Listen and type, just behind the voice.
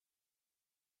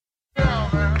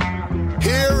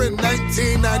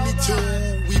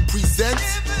1992, we present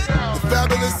the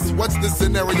fabulous What's the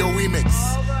Scenario remix.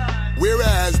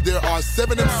 Whereas there are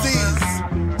 7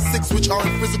 MCs, 6 which are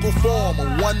in physical form,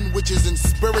 1 which is in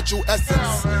spiritual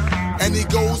essence, and he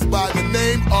goes by the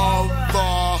name of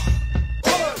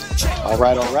All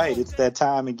right. It's that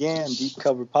time again. Deep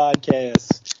Cover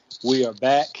Podcast. We are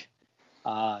back.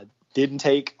 Didn't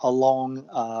take a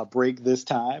long break this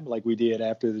time like we did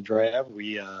after the draft.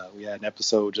 We had an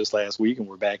episode just last week, and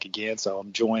we're back again. So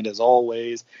I'm joined, as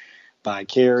always, by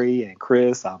Carrie and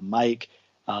Chris. I'm Mike.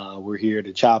 We're here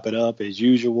to chop it up as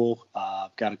usual.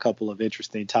 I've got a couple of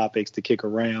interesting topics to kick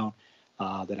around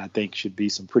that I think should be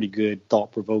some pretty good,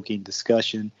 thought-provoking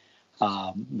discussion.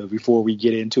 But before we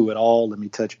get into it all, let me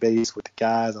touch base with the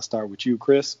guys. I'll start with you,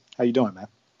 Chris. How you doing, man?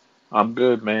 I'm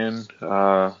good, man.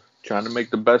 Trying to make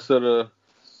the best of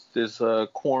this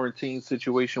quarantine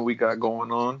situation we got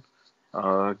going on.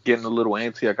 Getting a little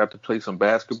antsy. I got to play some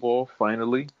basketball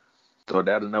finally. Thought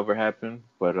that'll never happen,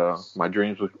 but my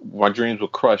dreams were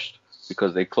crushed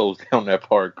because they closed down that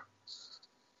park.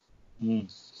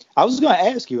 I was going to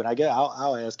ask you, and I guess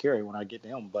I'll ask Carrie when I get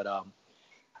down. But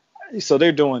so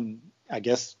they're doing, I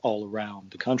guess, all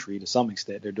around the country to some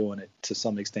extent. They're doing it to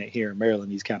some extent here in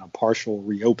Maryland. These kind of partial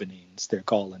reopenings, they're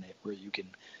calling it, where you can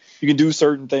do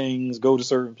certain things, go to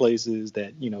certain places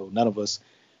that, none of us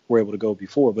were able to go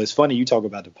before. But it's funny you talk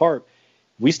about the park.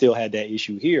 We still had that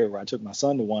issue here where I took my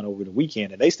son to one over the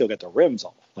weekend, and they still got the rims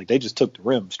off. Like, they just took the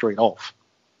rim straight off.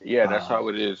 Yeah, that's how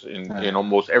it is in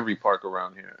almost every park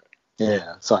around here.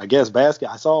 Yeah, so I guess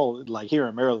I saw, like, here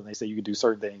in Maryland, they say you can do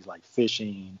certain things like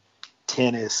fishing,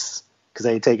 tennis, because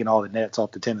they ain't taking all the nets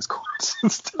off the tennis courts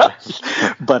and stuff.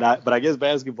 But I guess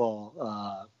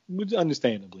basketball,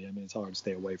 understandably, I mean, it's hard to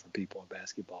stay away from people in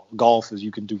basketball. Golf is, you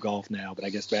can do golf now, but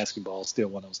I guess basketball is still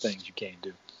one of those things you can't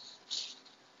do.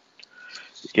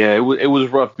 Yeah, it was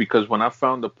rough because when I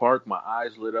found the park, my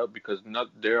eyes lit up because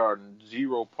there are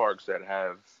 0 parks that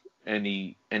have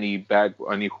any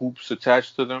hoops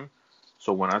attached to them.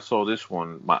 So when I saw this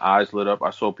one, my eyes lit up.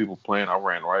 I saw people playing. I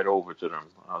ran right over to them.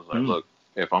 I was like, look,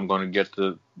 if I'm going to get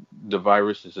the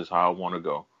virus, this is how I want to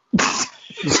go.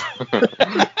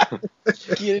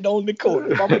 Get it on the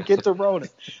court. If I'm going to get the Rona,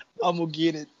 I'm going to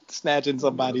get it snatching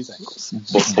somebody's ankles.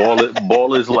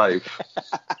 Ball is life.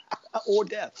 Or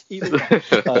death, either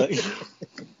way.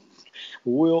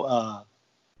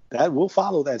 We'll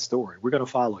follow that story. We're going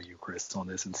to follow you, Chris, on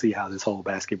this and see how this whole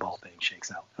basketball thing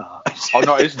shakes out. Oh,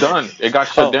 no, it's done. It got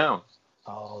shut down.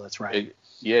 Oh, that's right.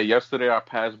 Yesterday I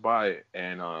passed by it,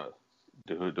 and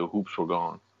the hoops were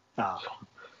gone. Oh.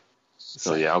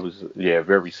 So I was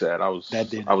very sad. I was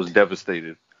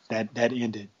devastated. That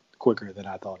ended quicker than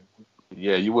I thought it would.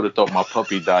 Yeah, you would have thought my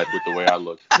puppy died with the way I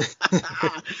looked.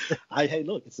 Hey,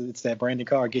 look, it's that Brandon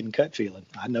Carr getting cut feeling.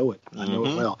 I know it. I know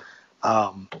it well.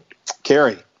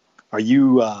 Carrie, are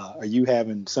you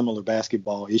having similar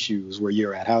basketball issues where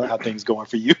you're at? How things going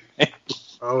for you?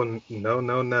 Oh,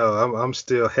 no. I'm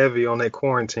still heavy on that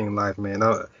quarantine life, man.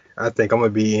 I think I'm going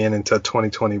to be in until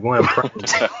 2021.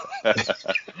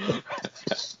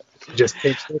 Just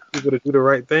can't expect people to do the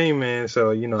right thing, man.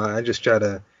 So, I just try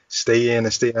to stay in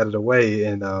and stay out of the way.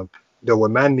 And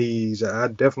with my knees, I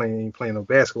definitely ain't playing no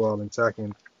basketball until I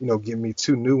can, get me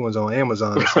 2 new ones on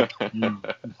Amazon.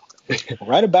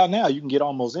 Right about now, you can get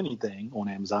almost anything on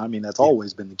Amazon. I mean, that's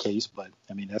always been the case, but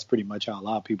I mean, that's pretty much how a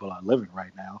lot of people are living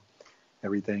right now.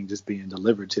 Everything just being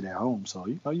delivered to their home. So,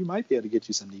 you might be able to get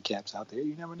you some kneecaps out there.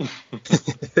 You never know.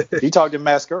 He talked to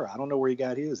Mascara. I don't know where he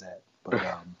got his at, but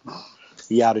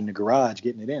he out in the garage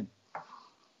getting it in.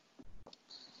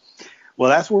 Well,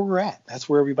 that's where we're at. That's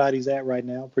where everybody's at right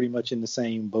now, pretty much in the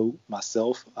same boat.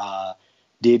 Myself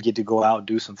did get to go out and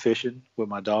do some fishing with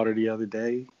my daughter the other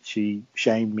day. She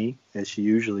shamed me, as she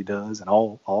usually does in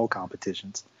all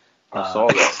competitions. I saw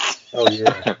that. Oh,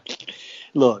 yeah.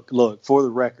 Look, for the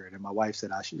record, and my wife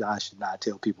said I should not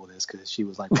tell people this because she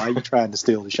was like, why are you trying to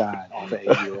steal the shine off an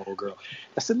 8-year-old girl?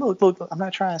 I said, look, I'm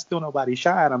not trying to steal nobody's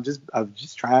shine. I'm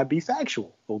just trying to be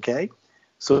factual, okay?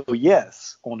 So,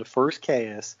 yes, on the first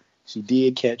cast, she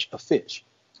did catch a fish.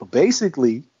 But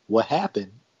basically, what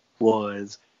happened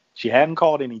was she hadn't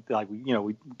caught any. Like,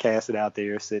 we cast it out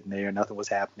there, sitting there, nothing was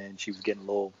happening. She was getting a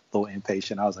little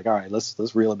impatient. I was like, all right,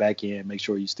 let's reel it back in, make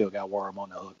sure you still got worm on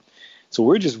the hook. So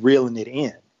we're just reeling it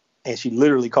in, and she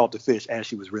literally caught the fish as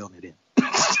she was reeling it in.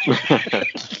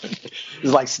 It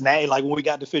was like snag, like when we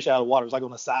got the fish out of the water, it was like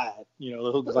on the side.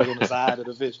 The hook was like on the side of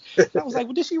the fish. I was like,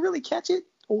 well, did she really catch it,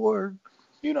 or?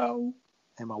 And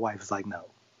my wife was like, no.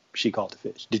 She caught the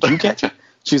fish. Did you catch it?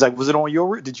 She was like, was it on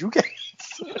your, did you catch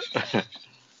it?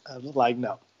 I was like,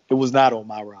 no, it was not on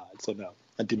my rod. So no,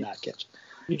 I did not catch it.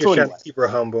 You just trying to keep her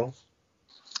humble.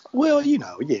 Well, yeah,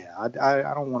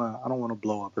 I don't wanna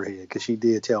blow up her head because she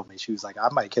did tell me, she was like, I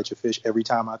might catch a fish every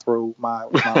time I throw my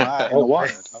line in the Oh,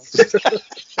 water.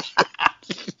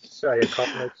 Sorry, you're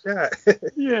calling that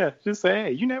shot. Yeah, just say,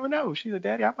 hey, you never know. She's like,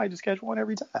 Daddy, I might just catch one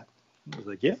every time. I was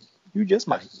like, yeah, you just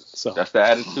might. So That's the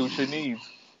attitude she needs.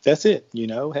 that's it.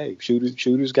 Hey,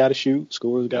 shooters got to shoot,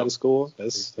 scorers got to score.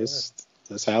 That's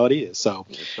how it is. So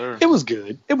Yes, sir. it was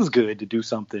good. It was good to do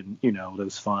something, that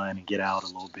was fun and get out a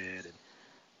little bit.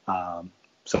 And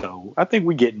so I think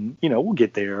we'll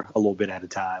get there a little bit at a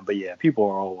time. But yeah, people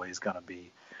are always gonna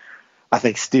be, I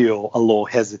think, still a little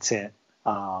hesitant,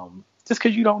 just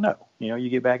because you don't know. You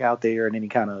get back out there in any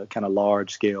kind of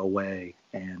large scale way,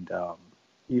 and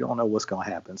you don't know what's gonna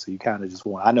happen. So you kind of just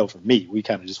want. I know for me, we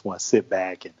kind of just want to sit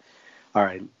back and, all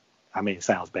right. I mean, it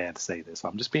sounds bad to say this, so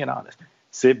I'm just being honest.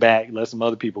 Sit back, let some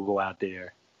other people go out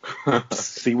there,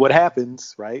 see what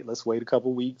happens. Right? Let's wait a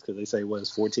couple weeks because they say it's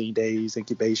 14 days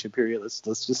incubation period. Let's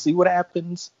just see what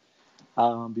happens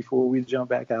before we jump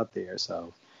back out there.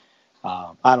 So.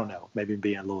 I don't know, maybe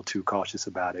being a little too cautious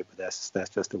about it, but that's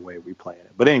just the way we play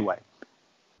it. But anyway,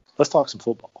 let's talk some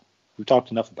football. We've talked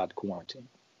enough about the quarantine.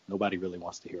 Nobody really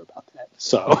wants to hear about that.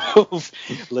 So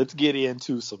let's get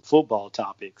into some football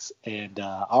topics. And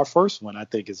our first one, I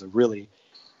think, is a really,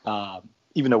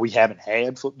 even though we haven't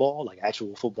had football, like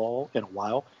actual football, in a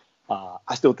while,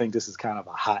 I still think this is kind of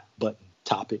a hot button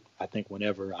topic. I think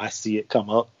whenever I see it come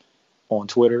up on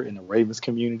Twitter in the Ravens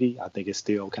community, I think it's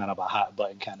still kind of a hot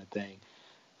button kind of thing.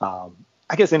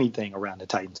 I guess anything around the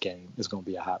Titans game is going to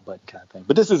be a hot button kind of thing.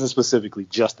 But this isn't specifically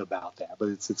just about that, but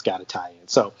it's got to tie in.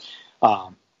 So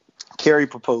Kerry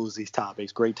proposed these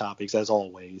topics, great topics as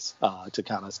always, to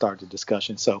kind of start the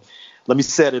discussion. So let me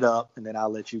set it up, and then I'll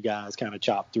let you guys kind of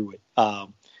chop through it.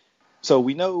 So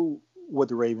we know what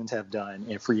the Ravens have done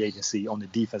in free agency on the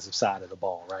defensive side of the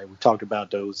ball, right? We talked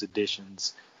about those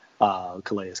additions.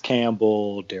 Calais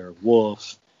Campbell, Derek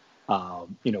Wolfe.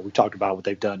 We talked about what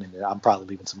they've done, and I'm probably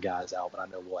leaving some guys out, but I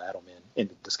know we'll add them in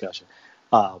the discussion.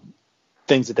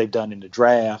 Things that they've done in the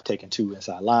draft, taking 2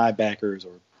 inside linebackers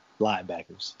or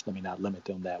linebackers. Let me not limit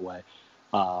them that way.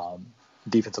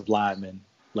 Defensive linemen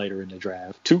later in the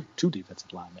draft, two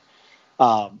defensive linemen.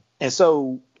 And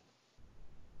so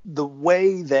the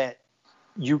way that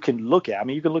you can look at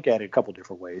it a couple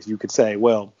different ways. You could say,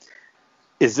 well,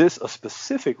 is this a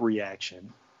specific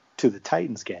reaction to the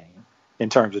Titans game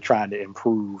in terms of trying to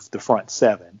improve the front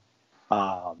seven,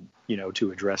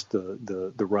 to address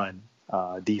the run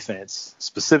defense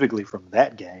specifically from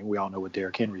that game? We all know what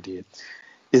Derrick Henry did.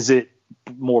 Is it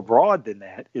more broad than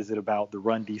that? Is it about the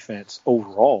run defense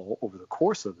overall over the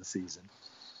course of the season?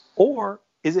 Or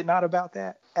is it not about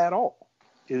that at all?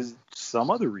 Is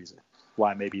some other reason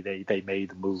why maybe they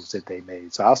made the moves that they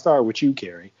made? So I'll start with you,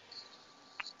 Kerry.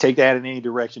 Take that in any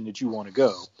direction that you want to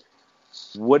go.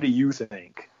 What do you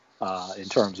think in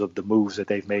terms of the moves that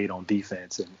they've made on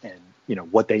defense and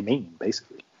what they mean,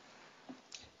 basically?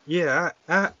 Yeah,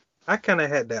 I kind of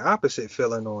had the opposite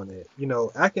feeling on it.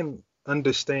 I can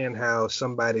understand how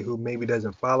somebody who maybe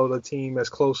doesn't follow the team as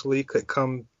closely could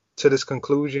come to this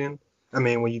conclusion. I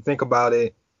mean, when you think about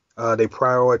it, they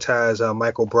prioritize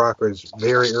Michael Brockers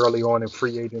very early on in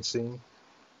free agency.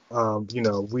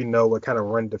 We know what kind of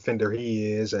run defender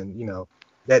he is, and,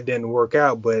 that didn't work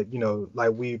out. But,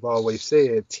 like we've always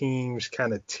said, teams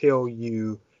kind of tell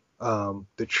you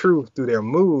the truth through their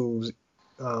moves,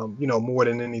 more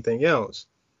than anything else.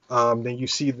 Then you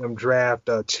see them draft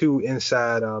 2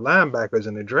 inside linebackers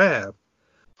in the draft.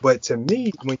 But to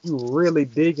me, when you really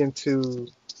dig into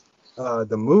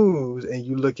the moves and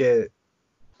you look at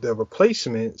the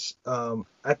replacements,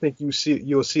 I think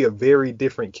you'll see a very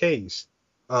different case.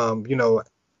 I'm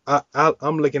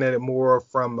looking at it more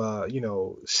from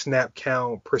snap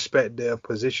count perspective,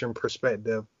 position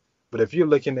perspective. But if you're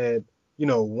looking at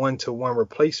 1-to-1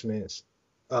 replacements,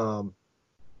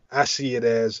 I see it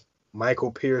as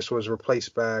Michael Pierce was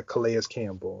replaced by Calais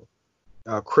Campbell.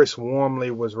 Chris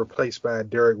Wormley was replaced by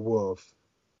Derek Wolfe.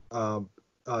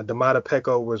 Damata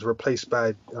Peko was replaced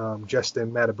by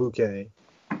Justin Matabuke.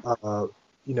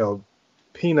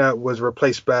 Peanut was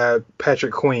replaced by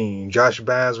Patrick Queen. Josh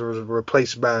Bynes was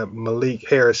replaced by Malik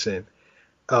Harrison.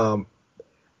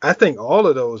 I think all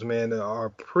of those, man, are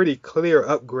pretty clear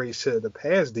upgrades to the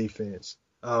pass defense,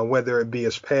 whether it be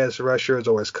as pass rushers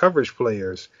or as coverage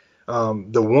players.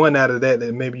 The one out of that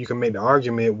maybe you can make the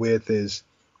argument with is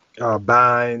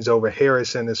Bynes over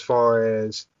Harrison as far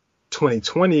as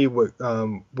 2020 would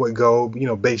go,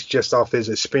 based just off his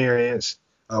experience.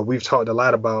 We've talked a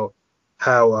lot about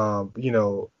how,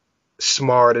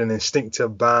 smart and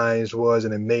instinctive Bynes was,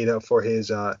 and it made up for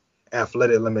his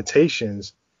athletic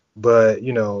limitations. But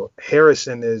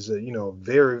Harrison is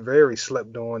very very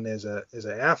slept on as an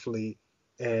athlete,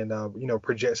 and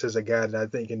projects as a guy that I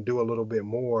think can do a little bit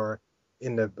more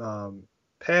in the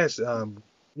pass in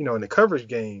the coverage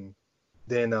game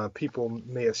than people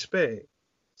may expect.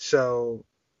 So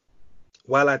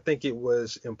while I think it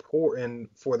was important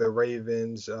for the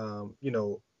Ravens, to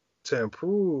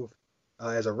improve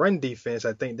as a run defense,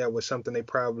 I think that was something they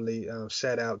probably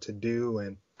set out to do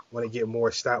and want to get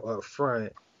more stop up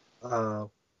front.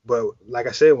 But like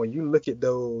I said, when you look at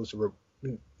those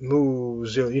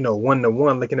moves,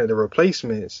 1-to-1, looking at the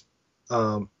replacements,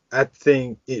 I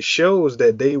think it shows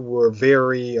that they were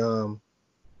very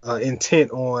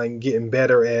intent on getting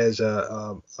better as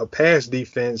a pass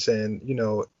defense, and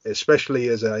especially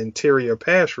as an interior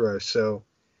pass rush. So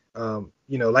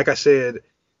like I said,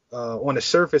 on the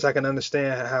surface I can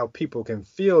understand how people can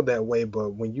feel that way, but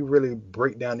when you really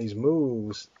break down these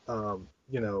moves,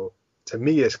 to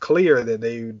me it's clear that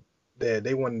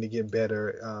they wanted to get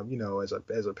better,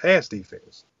 as a pass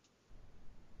defense.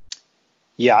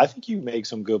 Yeah, I think you make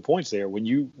some good points there. When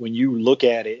you look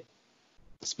at it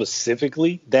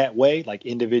specifically that way, like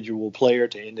individual player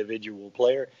to individual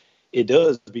player, it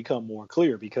does become more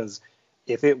clear, because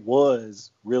if it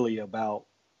was really about,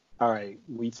 all right,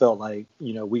 we felt like,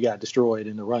 we got destroyed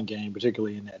in the run game,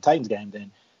 particularly in that Titans game,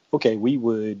 then, okay, we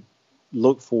would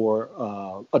look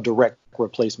for a direct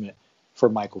replacement for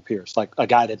Michael Pierce, like a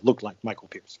guy that looked like Michael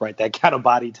Pierce, right? That kind of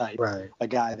body type, right. A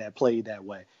guy that played that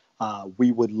way.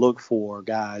 We would look for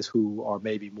guys who are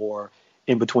maybe more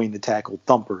in between the tackle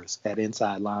thumpers at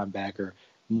inside linebacker,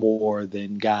 more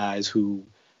than guys who,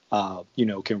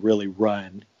 can really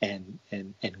run and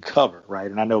cover, right?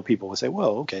 And I know people will say,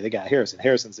 well, okay, they got Harrison.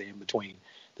 Harrison's in between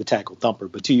the tackle thumper.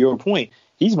 But to your point,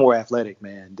 he's more athletic,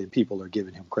 man, than people are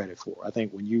giving him credit for. I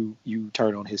think when you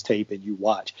turn on his tape and you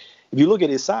watch, if you look at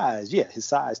his size, yeah, his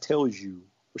size tells you,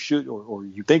 or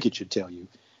you think it should tell you,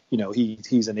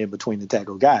 he's an in-between the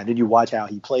tackle guy. And then you watch how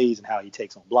he plays and how he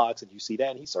takes on blocks, and you see that,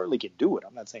 and he certainly can do it.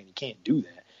 I'm not saying he can't do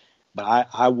that, but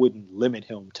I wouldn't limit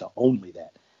him to only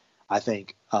that. I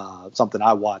think something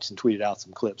I watched and tweeted out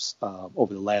some clips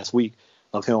over the last week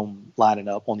of him lining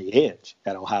up on the edge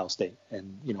at Ohio State,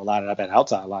 and lining up at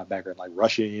outside linebacker and like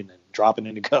rushing and dropping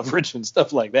into coverage and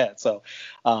stuff like that. So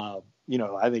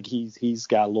I think he's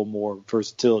got a little more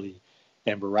versatility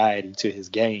and variety to his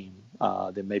game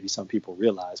than maybe some people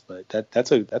realize. But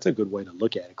that's a good way to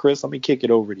look at it. Chris, let me kick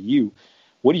it over to you.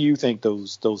 What do you think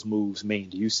those moves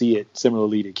mean? Do you see it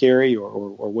similarly to Kerry, or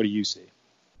what do you see?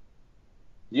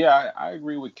 Yeah, I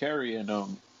agree with Kerry, and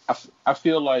I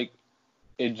feel like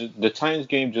the Titans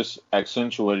game just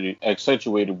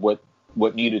accentuated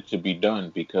what needed to be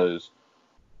done, because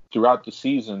throughout the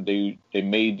season they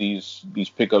made these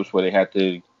pickups where they had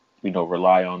to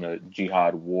rely on a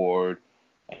Jihad Ward,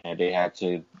 and they had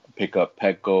to pick up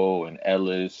Petco and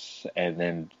Ellis, and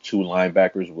then two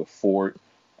linebackers with Fort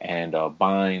and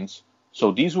Bynes.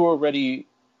 So these were already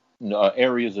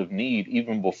areas of need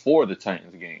even before the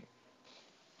Titans game.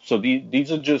 So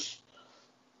these are just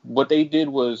what they did.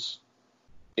 Was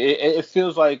it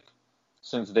feels like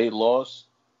since they lost,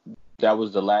 that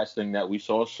was the last thing that we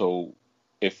saw. So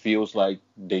it feels like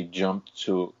they jumped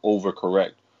to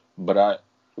overcorrect. But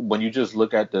when you just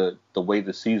look at the way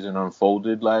the season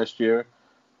unfolded last year,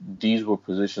 these were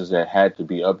positions that had to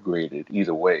be upgraded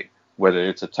either way, whether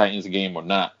it's a Titans game or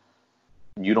not.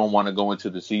 You don't want to go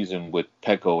into the season with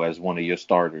Petco as one of your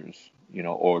starters,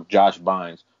 or Josh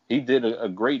Bynes. He did a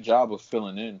great job of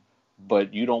filling in,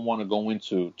 but you don't want to go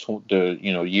into the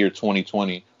year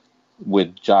 2020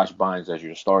 with Josh Bynes as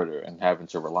your starter and having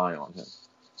to rely on him.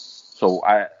 So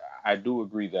I do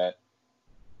agree that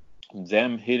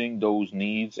them hitting those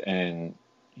needs and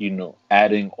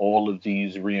adding all of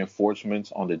these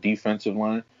reinforcements on the defensive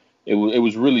line, it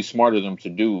was really smart of them to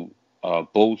do,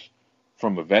 both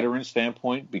from a veteran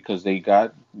standpoint, because they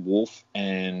got Wolf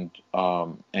and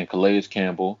Calais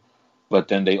Campbell. But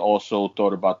then they also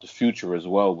thought about the future as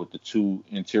well with the two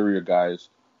interior guys,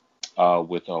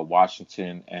 with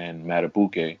Washington and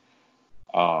Matabuke,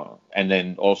 and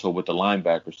then also with the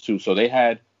linebackers too. So they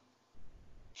had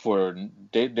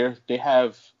they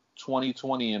have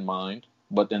 2020 in mind,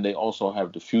 but then they also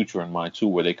have the future in mind too,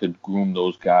 where they could groom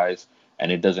those guys, and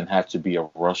it doesn't have to be a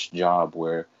rush job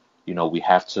where we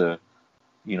have to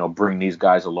bring these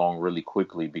guys along really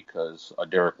quickly because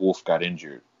Derek Wolf got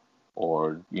injured.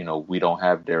 Or, we don't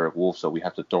have Derek Wolf, so we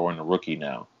have to throw in a rookie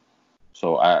now.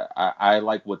 So I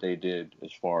like what they did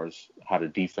as far as how the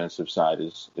defensive side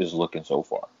is looking so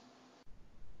far.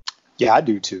 Yeah, I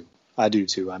do too.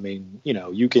 I mean,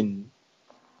 you can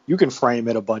frame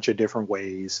it a bunch of different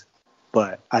ways,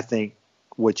 but I think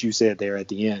what you said there at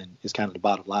the end is kind of the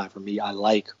bottom line for me. I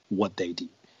like what they did.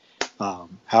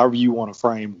 However you want to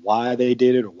frame why they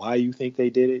did it or why you think they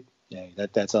did it, yeah,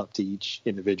 that's up to each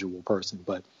individual person.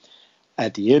 But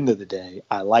at the end of the day,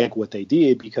 I like what they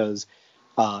did because,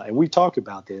 and we've talked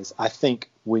about this, I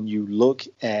think when you look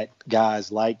at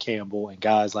guys like Campbell and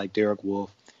guys like Derek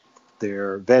Wolfe,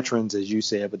 they're veterans, as you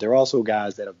said, but they're also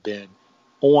guys that have been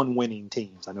on winning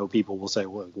teams. I know people will say,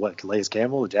 what Calais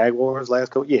Campbell, the Jaguars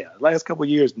last couple of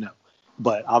years? No.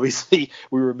 But obviously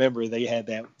we remember they had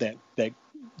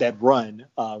that run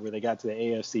where they got to the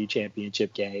AFC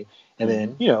Championship game. And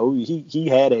then, he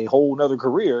had a whole nother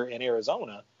career in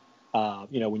Arizona.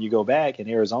 When you go back in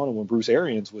Arizona, when Bruce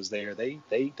Arians was there, they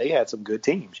had some good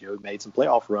teams, made some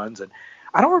playoff runs. And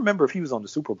I don't remember if he was on the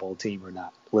Super Bowl team or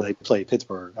not, where they played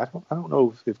Pittsburgh. I don't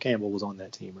know if Campbell was on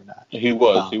that team or not. He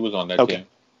was on that team.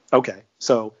 Okay.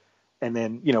 So, and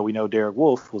then, we know Derek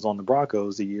Wolfe was on the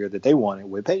Broncos the year that they won it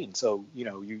with Peyton. So,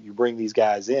 you bring these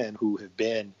guys in who have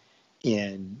been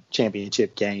in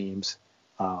championship games,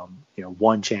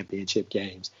 won championship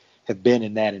games, have been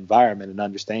in that environment and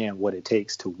understand what it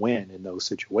takes to win in those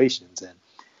situations. And,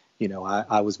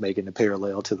 I was making the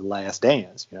parallel to The Last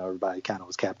Dance. Everybody kind of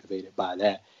was captivated by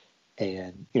that.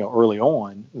 And, early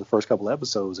on, in the first couple of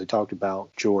episodes, they talked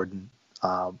about Jordan.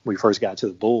 We first got to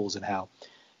the Bulls and how,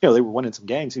 they were winning some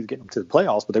games. He was getting them to the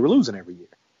playoffs, but they were losing every year.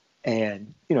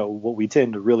 And, what we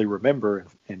tend to really remember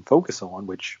and focus on,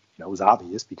 which, was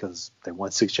obvious because they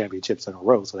won 6 championships in a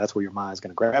row. So that's where your mind's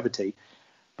going to gravitate.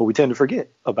 But we tend to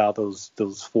forget about those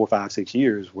 4, 5, 6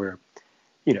 years where,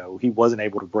 he wasn't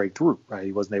able to break through, right?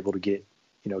 He wasn't able to get,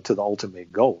 to the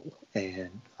ultimate goal.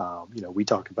 And, we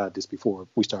talked about this before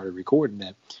we started recording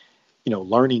that,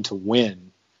 learning to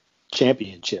win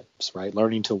championships, right?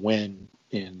 Learning to win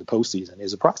in the postseason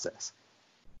is a process.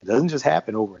 It doesn't just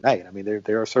happen overnight. I mean,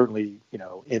 there are certainly,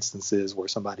 instances where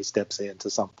somebody steps into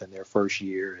something their first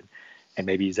year and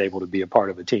maybe he's able to be a part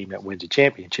of a team that wins a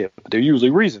championship. But there are usually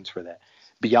reasons for that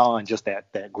beyond just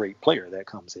that great player that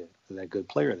comes in, that good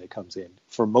player that comes in.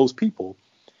 For most people,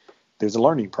 there's a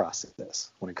learning process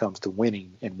when it comes to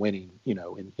winning,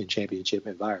 in championship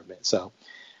environment. So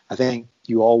I think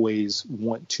you always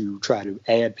want to try to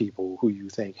add people who you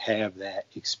think have that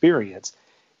experience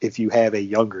if you have a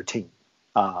younger team.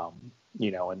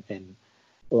 And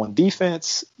on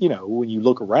defense, when you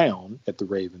look around at the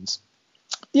Ravens,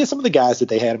 some of the guys that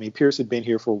they had, I mean, Pierce had been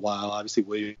here for a while. Obviously,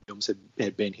 Williams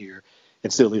had been here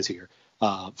and still is here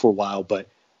for a while. But,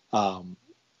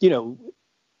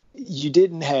 you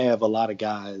didn't have a lot of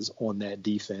guys on that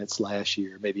defense last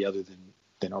year, maybe other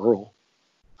than Earl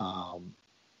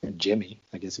and Jimmy,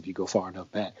 I guess, if you go far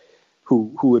enough back,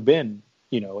 who had been,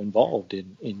 involved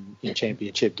in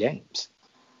championship games.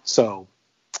 So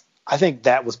I think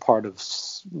that was part of,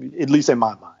 at least in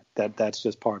my mind, that's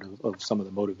just part of some of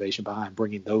the motivation behind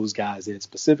bringing those guys in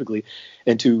specifically.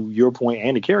 And to your point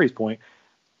and to Kerry's point,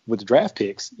 with the draft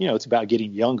picks, it's about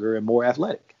getting younger and more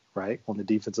athletic, right, on the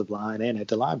defensive line and at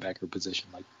the linebacker position.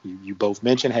 Like you both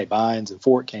mentioned, hey, Bynes and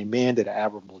Fort came in, did an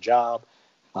admirable job.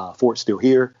 Fort's still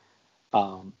here.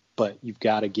 But you've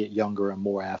got to get younger and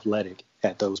more athletic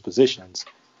at those positions.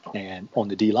 And on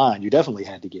the D-line, you definitely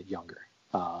had to get younger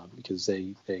because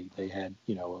they had,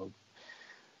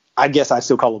 I guess I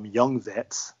still call them young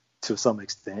vets to some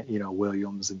extent,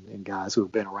 Williams and guys who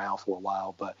have been around for a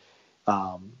while. But,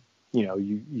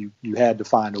 you had to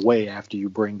find a way after you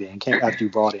brought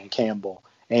in Campbell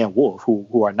and Wolfe,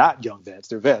 who are not young vets.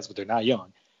 They're vets, but they're not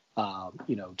young.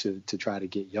 To try to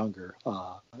get younger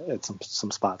at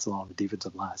some spots along the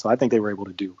defensive line. So I think they were able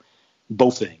to do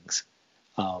both things,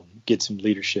 get some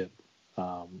leadership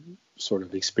sort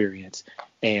of experience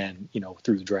and,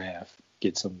 through the draft,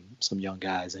 get some young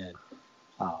guys in.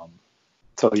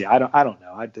 So, yeah, I don't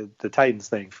know. The Titans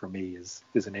thing for me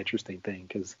is an interesting thing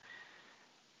because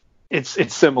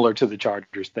it's similar to the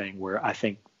Chargers thing where I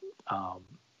think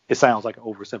it sounds like an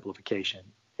oversimplification.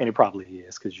 And it probably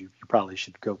is because you probably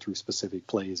should go through specific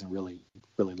plays and really,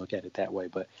 really look at it that way.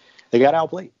 But they got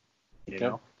outplayed. They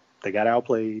got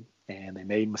outplayed and they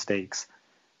made mistakes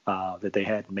that they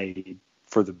hadn't made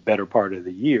for the better part of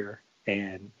the year.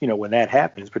 And, when that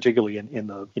happens, particularly in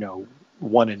the,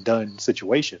 one and done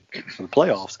situation in the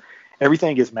playoffs,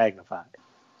 everything gets magnified,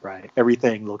 right?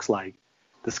 Everything looks like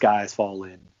the sky is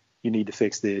falling. You need to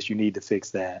fix this. You need to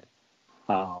fix that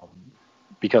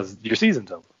because your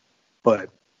season's over. But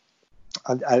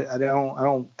I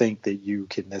don't think that you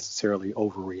can necessarily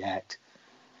overreact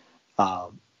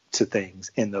to things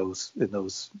in those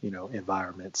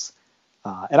environments,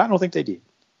 and I don't think they did.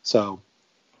 So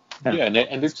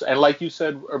and like you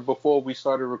said before we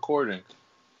started recording,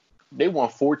 they won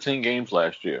 14 games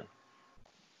last year.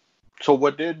 So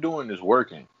what they're doing is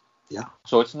working. Yeah.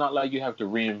 So it's not like you have to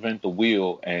reinvent the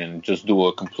wheel and just do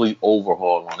a complete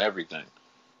overhaul on everything.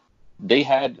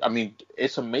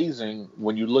 It's amazing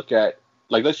when you look at,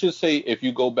 like, let's just say if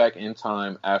you go back in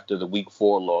time after the week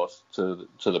 4 loss to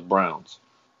the Browns,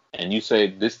 and you say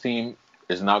this team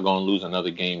is not going to lose another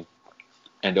game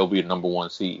and they'll be a number 1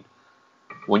 seed.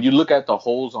 When you look at the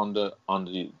holes on the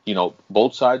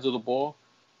both sides of the ball,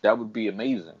 that would be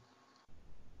amazing.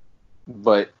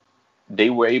 But they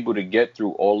were able to get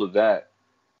through all of that,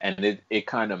 and it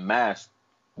kind of masked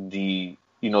the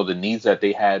needs that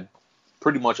they had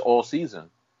pretty much all season.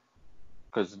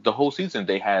 Because the whole season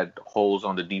they had holes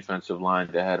on the defensive line,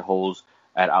 they had holes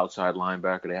at outside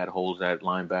linebacker, they had holes at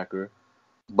linebacker.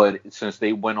 But since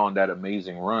they went on that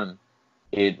amazing run,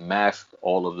 it masked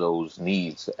all of those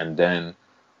needs. And then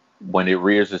when it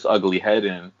rears its ugly head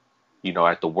in,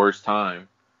 at the worst time,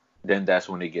 then that's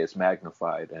when it gets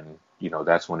magnified. And,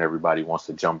 that's when everybody wants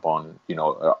to jump on,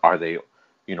 are they,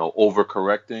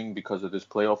 overcorrecting because of this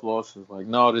playoff loss? It's like,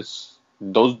 no,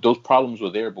 those problems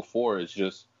were there before. It's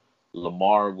just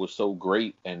Lamar was so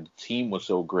great and the team was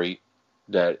so great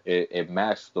that it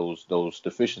masked those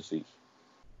deficiencies.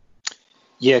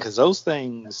 Yeah, because those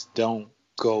things don't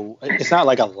go. It's not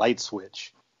like a light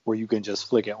switch where you can just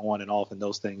flick it on and off and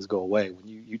those things go away. When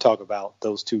you talk about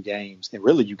those 2 games, and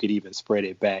really you could even spread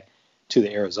it back to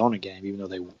the Arizona game, even though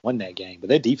they won that game. But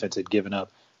their defense had given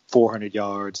up 400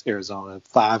 yards, Arizona,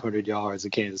 500 yards to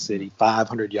Kansas City,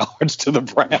 500 yards to the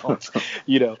Browns.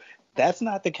 That's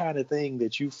not the kind of thing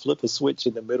that you flip a switch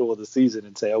in the middle of the season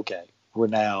and say, okay, we're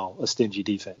now a stingy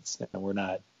defense and we're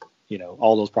not,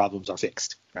 all those problems are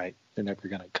fixed, right? They're never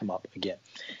going to come up again.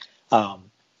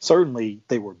 Certainly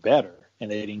they were better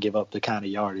and they didn't give up the kind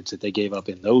of yardage that they gave up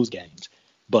in those games.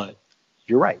 But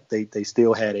you're right. They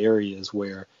still had areas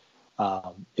where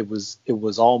it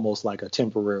was almost like a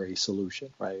temporary solution,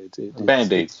 right?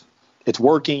 Band-Aids. It's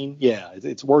working. Yeah,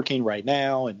 it's working right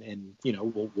now. And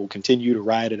we'll continue to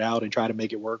ride it out and try to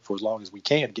make it work for as long as we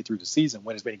can, get through the season,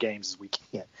 win as many games as we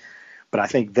can. But I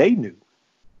think they knew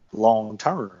long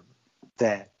term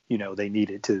that, they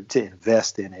needed to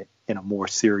invest in it in a more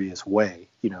serious way,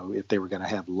 if they were going to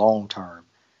have long term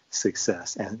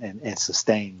success and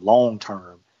sustain long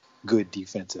term good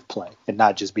defensive play and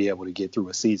not just be able to get through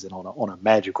a season on a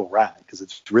magical ride, because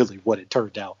it's really what it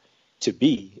turned out to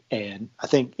be. And I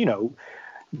think,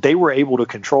 they were able to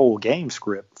control game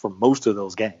script for most of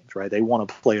those games, right? They want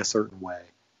to play a certain way.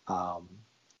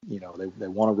 They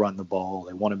want to run the ball.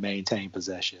 They want to maintain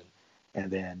possession. And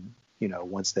then,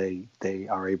 once they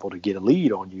are able to get a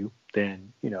lead on you,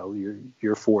 then,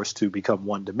 you're forced to become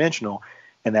one dimensional.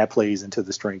 And that plays into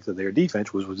the strength of their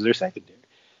defense, which was their secondary.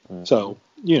 Mm-hmm. So,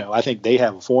 I think they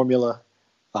have a formula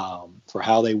for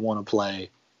how they want to play.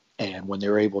 And when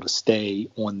they're able to stay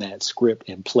on that script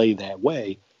and play that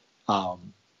way,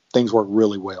 things work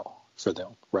really well for them,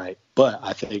 right? But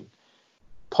I think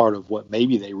part of what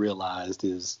maybe they realized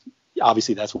is,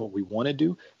 obviously that's what we want to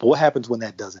do, but what happens when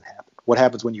that doesn't happen? What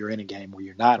happens when you're in a game where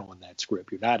you're not on that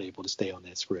script, you're not able to stay on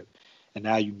that script, and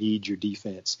now you need your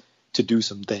defense to do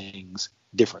some things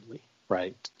differently,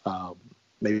 right?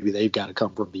 Maybe they've got to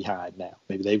come from behind now.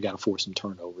 Maybe they've got to force some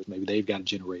turnovers. Maybe they've got to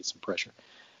generate some pressure.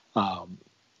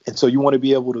 And so you want to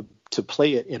be able to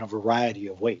play it in a variety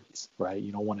of ways, right?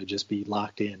 You don't want to just be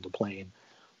locked into playing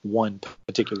one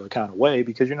particular kind of way,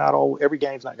 because every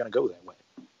game's not going to go that way.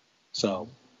 So,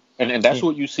 and that's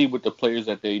what you see with the players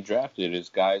that they drafted, is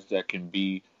guys that can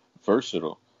be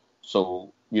versatile.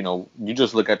 So, you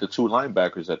just look at the 2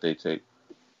 linebackers that they take.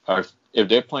 If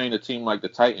they're playing a team like the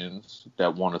Titans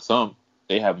that want a thump,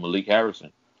 they have Malik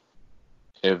Harrison.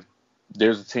 If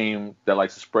there's a team that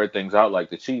likes to spread things out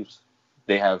like the Chiefs,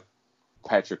 they have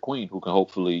Patrick Queen, who can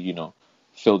hopefully,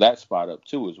 fill that spot up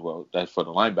too as well. That's for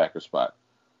the linebacker spot.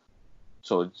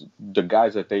 So it's the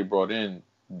guys that they brought in,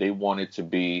 they wanted to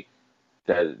be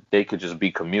that they could just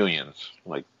be chameleons.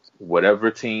 Like whatever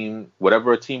a team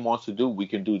wants to do, we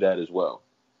can do that as well.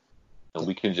 And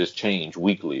we can just change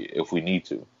weekly if we need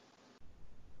to.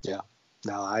 Yeah,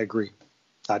 no, I agree.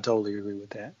 I totally agree with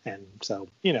that. And so,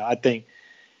 I think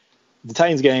the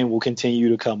Titans game will continue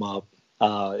to come up.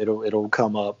 It'll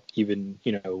come up even,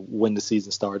 when the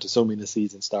season starts, assuming the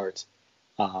season starts.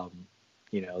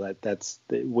 That's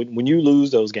when you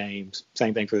lose those games.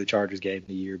 Same thing for the Chargers game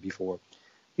the year before.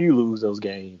 You lose those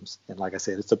games, and like I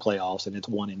said, it's the playoffs and it's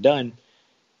one and done.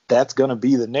 That's going to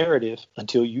be the narrative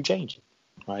until you change it,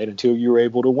 right? Until you're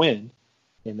able to win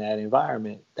in that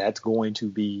environment, that's going to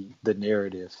be the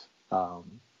narrative.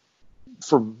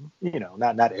 From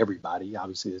not everybody.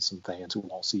 Obviously, there's some fans who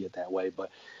won't see it that way, but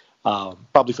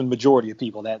Probably for the majority of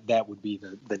people, that would be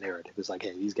the narrative. It's like,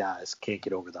 hey, these guys can't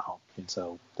get over the hump. And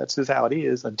so that's just how it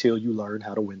is until you learn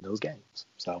how to win those games.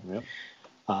 So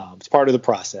it's part of the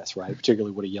process, right?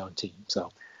 Particularly with a young team.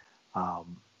 So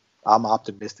I'm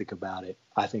optimistic about it.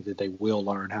 I think that they will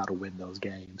learn how to win those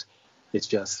games. It's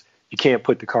just you can't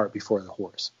put the cart before the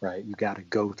horse, right? You got to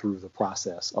go through the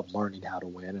process of learning how to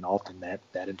win, and often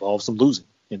that involves some losing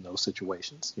in those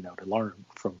situations, to learn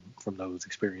from those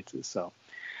experiences. So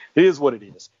it is what it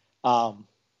is on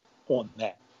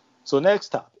that. So next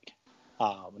topic,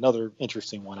 another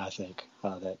interesting one, I think,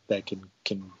 that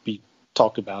can be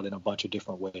talked about in a bunch of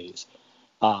different ways.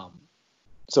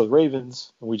 So the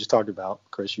Ravens, we just talked about,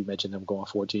 Chris, you mentioned them going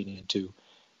 14-2.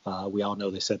 We all know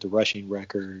they set the rushing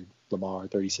record. Lamar,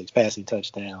 36 passing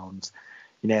touchdowns,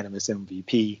 unanimous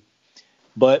MVP.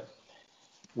 But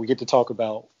we get to talk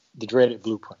about the dreaded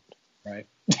blueprint, right?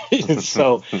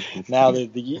 So now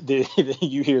that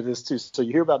you hear this too. So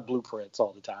you hear about blueprints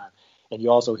all the time. And you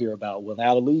also hear about, well,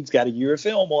 now the league's got a year of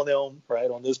film on them, right,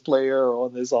 on this player or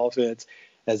on this offense,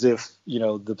 as if,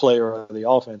 the player or the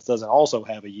offense doesn't also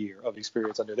have a year of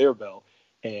experience under their belt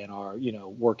and are,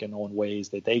 working on ways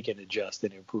that they can adjust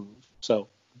and improve. So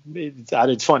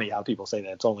it's funny how people say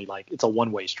that. It's only like it's a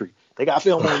one-way street. They got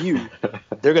film on you.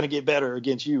 They're going to get better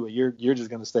against you, and you're just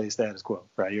going to stay status quo,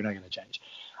 right? You're not going to change.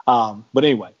 But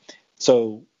anyway,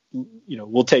 so,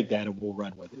 we'll take that and we'll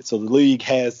run with it. So the league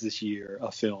has this year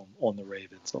a film on the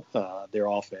Ravens, their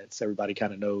offense. Everybody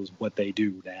kind of knows what they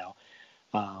do now.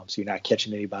 So you're not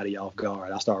catching anybody off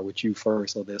guard. I'll start with you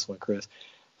first on this one, Chris.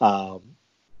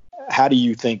 How do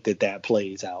you think that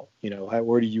plays out?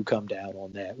 Where do you come down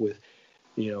on that with,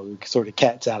 sort of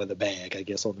cat's out of the bag, I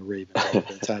guess, on the Ravens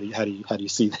offense? How do you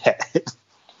see that?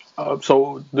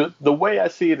 So the way I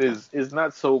see it is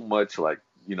not so much like,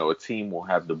 a team will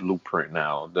have the blueprint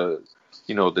now.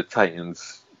 The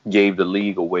Titans gave the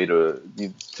league a way to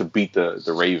beat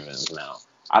the Ravens now.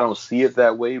 I don't see it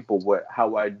that way, but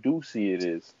how I do see it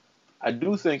is I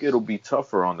do think it'll be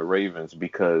tougher on the Ravens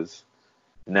because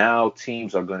now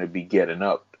teams are going to be getting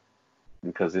up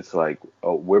because it's like,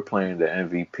 oh, we're playing the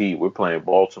MVP. We're playing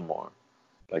Baltimore.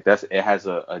 Like it has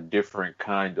a different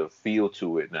kind of feel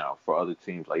to it now for other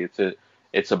teams. Like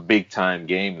it's a big time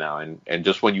game now. And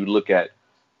just when you look at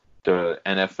the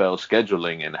NFL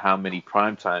scheduling and how many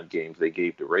primetime games they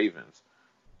gave the Ravens,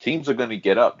 teams are going to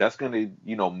get up. That's going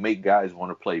to, make guys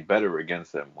want to play better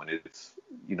against them when it's,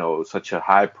 such a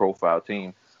high profile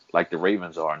team like the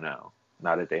Ravens are now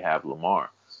that they have Lamar.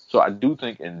 So I do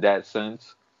think in that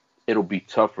sense, it'll be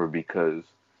tougher because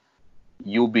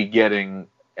you'll be getting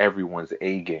everyone's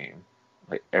A game.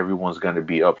 Like everyone's going to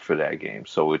be up for that game.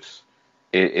 So it's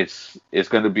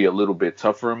going to be a little bit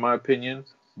tougher in my opinion.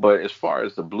 But as far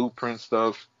as the blueprint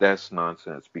stuff, that's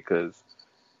nonsense because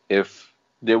if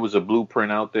there was a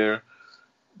blueprint out there,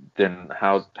 then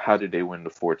how did they win the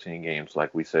 14 games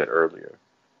like we said earlier?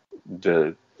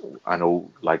 I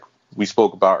know, like we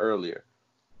spoke about earlier,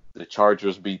 the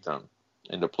Chargers beat them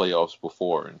in the playoffs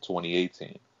before in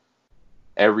 2018.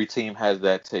 Every team has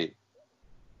that tape.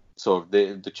 So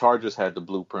if the Chargers had the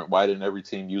blueprint, why didn't every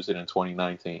team use it in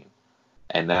 2019?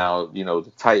 And now,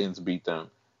 the Titans beat them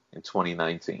in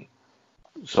 2019.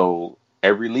 So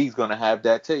every league's going to have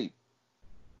that tape.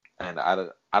 And I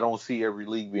don't see every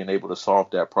league being able to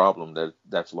solve that problem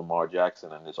that's Lamar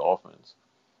Jackson and his offense.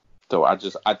 So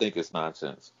I think it's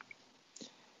nonsense.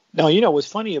 No, what's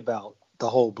funny about the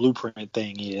whole blueprint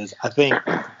thing is I think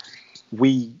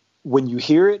when you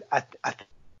hear it, I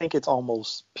think it's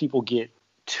almost people get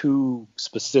too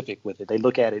specific with it. They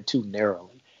look at it too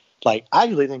narrowly. Like, I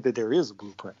usually think that there is a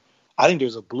blueprint. I think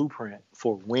there's a blueprint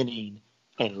for winning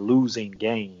and losing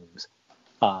games.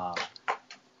 And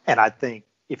I think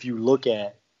if you look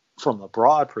at from a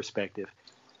broad perspective,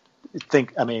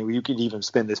 you could even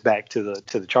spin this back to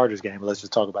the Chargers game. But let's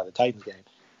just talk about the Titans game.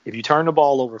 If you turn the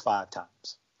ball over 5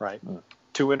 times, right?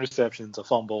 2 interceptions, a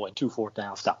fumble, and 2 fourth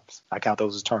down stops. I count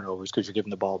those as turnovers because you're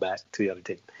giving the ball back to the other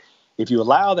team. If you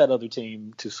allow that other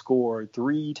team to score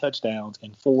 3 touchdowns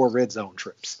and 4 red zone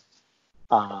trips,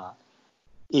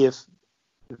 if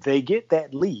they get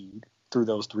that lead through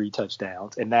those 3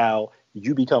 touchdowns, and now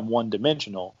you become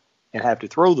one-dimensional and have to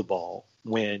throw the ball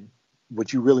when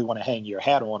what you really want to hang your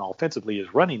hat on offensively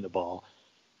is running the ball,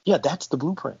 yeah, that's the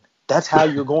blueprint. That's how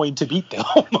you're going to beat them,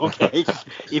 okay?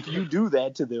 If you do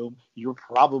that to them, you're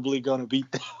probably going to beat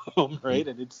them, right?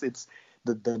 And it's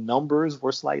the numbers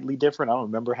were slightly different. I don't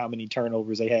remember how many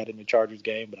turnovers they had in the Chargers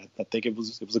game, but I think it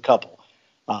was a couple.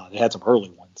 They had some early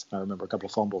ones. I remember a couple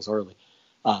of fumbles early.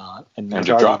 And the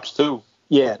drops too.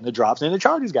 Yeah, and the drops. And the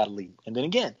Chargers got a lead. And then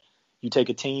again, You take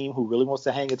a team who really wants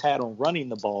to hang its hat on running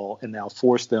the ball and now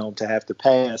force them to have to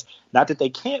pass. Not that they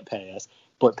can't pass,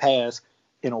 but pass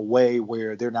in a way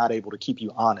where they're not able to keep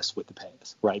you honest with the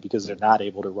pass, right? Because they're not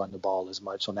able to run the ball as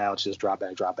much. So now it's just drop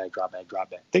back, drop back, drop back, drop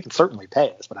back. They can certainly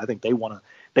pass, but I think they want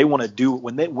to do it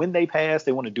when they pass,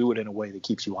 they want to do it in a way that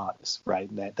keeps you honest, right?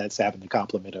 And that's having the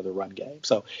complement of the run game.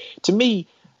 So to me,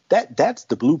 that's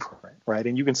the blueprint, right?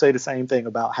 And you can say the same thing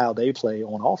about how they play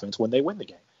on offense when they win the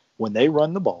game. When they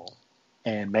run the ball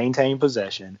and maintain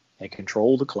possession and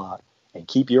control the clock and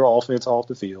keep your offense off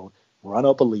the field, run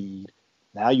up a lead.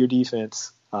 Now your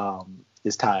defense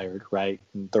is tired, right,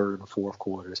 in third and fourth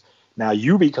quarters. Now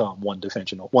you become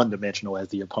one-dimensional as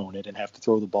the opponent and have to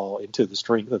throw the ball into the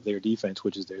strength of their defense,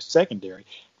 which is their secondary.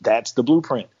 That's the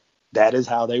blueprint. That is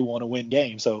how they want to win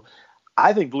games. So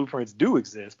I think blueprints do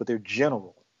exist, but they're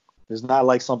general. There's not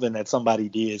like something that somebody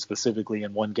did specifically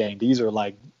in one game. These are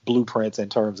like blueprints in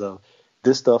terms of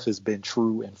this stuff has been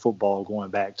true in football going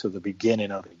back to the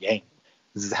beginning of the game.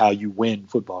 This is how you win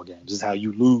football games. This is how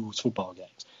you lose football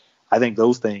games. I think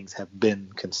those things have been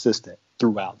consistent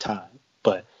throughout time.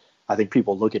 But I think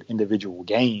people look at individual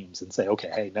games and say,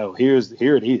 okay, hey, no, here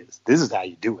it is. This is how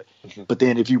you do it. Mm-hmm. But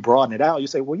then if you broaden it out, you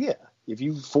say, well, yeah, if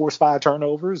you force 5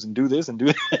 turnovers and do this and do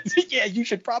that, yeah, you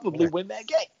should probably win that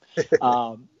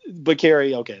game. But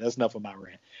Kerry, okay, that's enough of my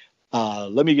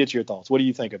rant. Let me get your thoughts. What do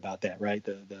you think about that, right?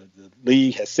 The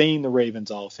league has seen the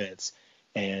Ravens offense,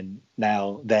 and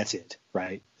now that's it,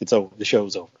 right? It's over. The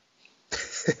show's over.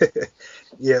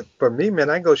 Yeah, for me, man,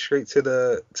 I go straight to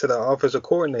the offensive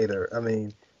coordinator. I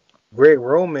mean, Greg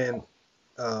Roman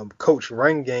coached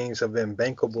run games have been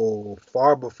bankable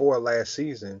far before last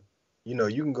season. You know,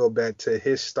 you can go back to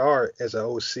his start as an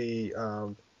OC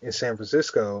in San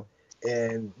Francisco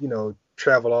and, you know,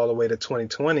 travel all the way to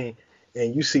 2020,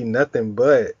 and you see nothing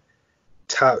but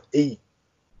top 8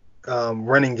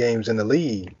 running games in the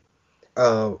league.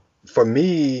 For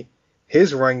me,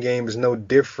 his run game is no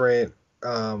different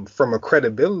from a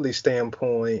credibility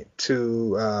standpoint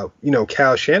to,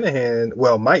 Kyle Shanahan,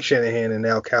 Mike Shanahan and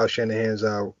now Kyle Shanahan's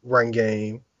run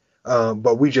game.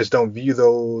 But we just don't view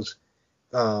those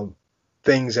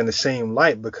things in the same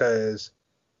light because,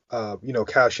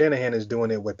 Kyle Shanahan is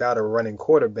doing it without a running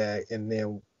quarterback, and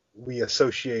then we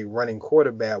associate running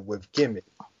quarterback with gimmick.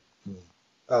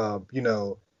 All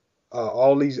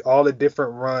the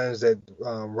different runs that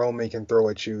Roman can throw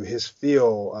at you, his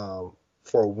feel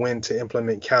for when to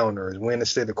implement counters, when to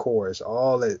stay the course,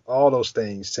 all those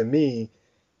things. To me,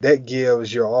 that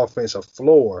gives your offense a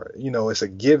floor. You know, it's a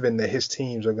given that his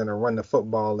teams are going to run the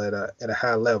football at a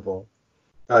high level.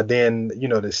 Then,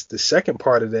 the second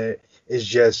part of that is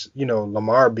just,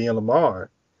 Lamar being Lamar.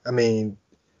 I mean,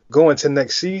 going to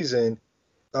next season,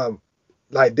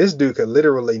 this dude could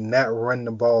literally not run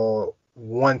the ball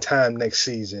one time next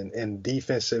season, and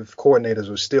defensive coordinators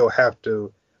will still have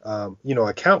to,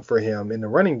 account for him in the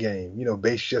running game,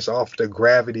 based just off the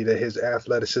gravity that his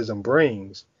athleticism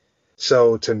brings.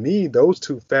 So to me, those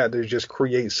two factors just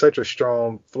create such a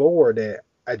strong floor that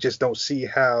I just don't see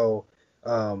how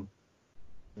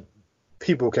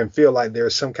people can feel like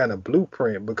there's some kind of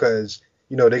blueprint because,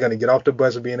 they're going to get off the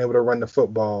bus of being able to run the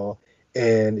football.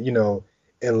 And,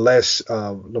 unless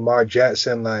Lamar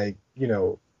Jackson,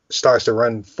 starts to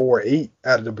run 4.8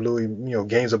 out of the blue,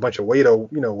 gains a bunch of weight or,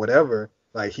 whatever,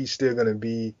 he's still going to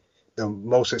be the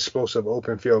most explosive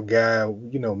open field guy,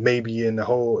 maybe in the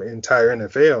whole entire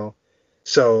NFL.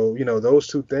 So, those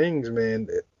two things, man,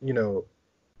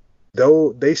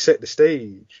 though they set the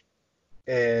stage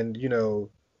and,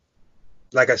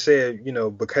 like I said,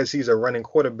 because he's a running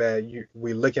quarterback,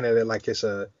 we're looking at it like it's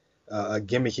a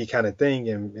gimmicky kind of thing.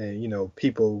 And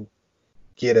people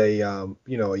get a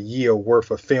year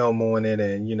worth of film on it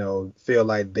and, feel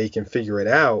like they can figure it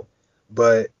out.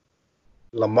 But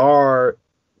Lamar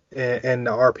and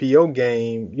the RPO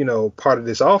game, part of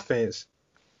this offense,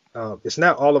 it's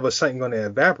not all of a sudden going to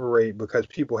evaporate because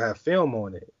people have film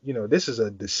on it. This is a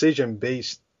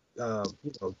decision-based,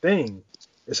 thing.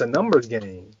 It's a numbers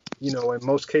game. In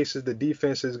most cases, the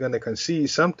defense is going to concede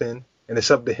something, and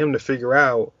it's up to him to figure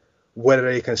out whether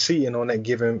they concede on that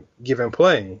given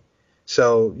play.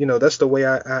 So, that's the way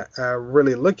I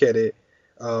really look at it.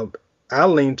 I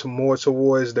lean more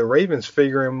towards the Ravens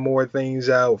figuring more things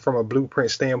out from a blueprint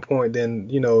standpoint than,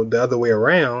 the other way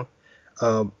around.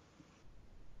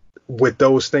 With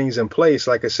those things in place,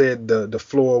 like I said, the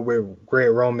floor with Greg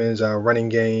Roman's running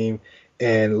game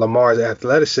and Lamar's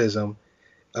athleticism,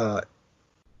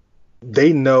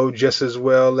 they know just as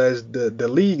well as the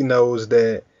league knows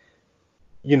that,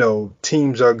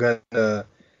 teams are going to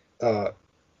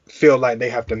feel like they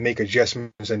have to make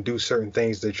adjustments and do certain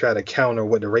things to try to counter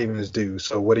what the Ravens do.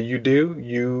 So what do?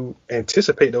 You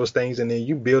anticipate those things and then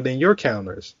you build in your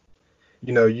counters.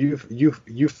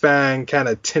 You find kind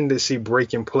of tendency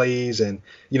breaking plays and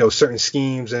certain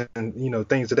schemes and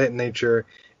things of that nature,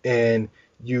 and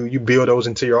you build those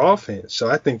into your offense. So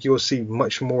I think you'll see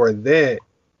much more of that,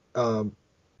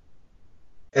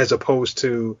 as opposed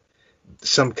to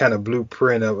some kind of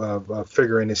blueprint of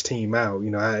figuring this team out.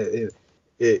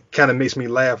 It kind of makes me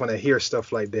laugh when I hear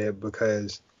stuff like that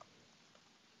because,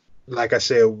 like I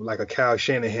said, like a Kyle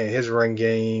Shanahan, his run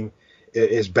game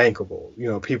is bankable.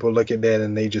 People look at that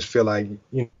and they just feel like,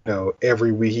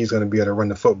 every week he's going to be able to run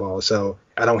the football. So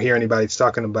I don't hear anybody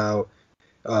talking about,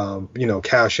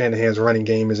 Kyle Shanahan's running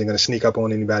game isn't going to sneak up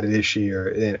on anybody this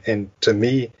year. And to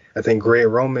me, I think Greg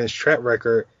Roman's track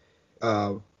record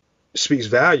speaks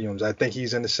volumes. I think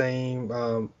he's in the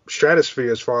same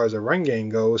stratosphere as far as the run game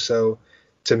goes. So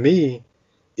to me,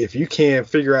 if you can't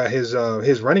figure out his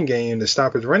running game to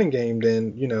stop his running game,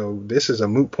 then, this is a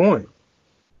moot point.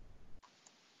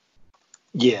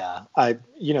 Yeah,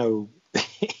 you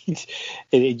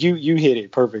hit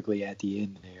it perfectly at the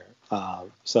end there.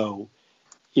 So,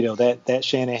 that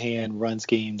Shanahan run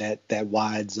scheme, that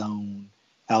wide zone,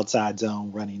 outside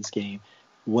zone running scheme,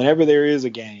 whenever there is a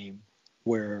game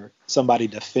where somebody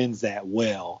defends that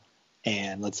well,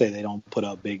 and let's say they don't put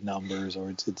up big numbers,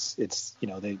 or it's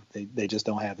they just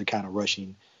don't have the kind of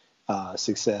rushing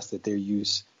success that they're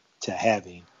used to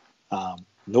having.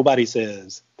 Nobody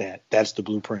says that that's the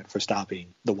blueprint for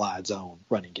stopping the wide zone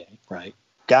running game, right?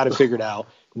 Got it figured out.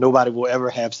 Nobody will ever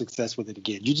have success with it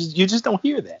again. You just don't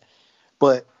hear that.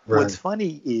 But Right. What's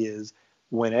funny is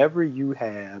whenever you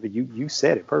have, you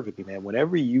said it perfectly, man.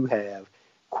 Whenever you have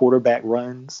quarterback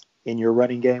runs in your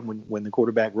running game, when the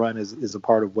quarterback run is a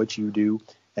part of what you do,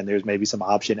 and there's maybe some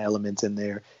option elements in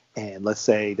there, and let's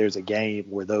say there's a game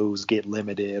where those get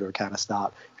limited or kind of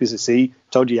stopped. You say, see,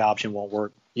 told you option won't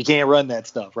work. You can't run that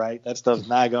stuff, right? That stuff's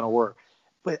not going to work.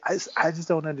 But I just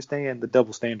don't understand the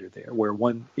double standard there, where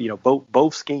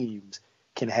both schemes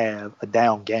can have a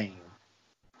down game,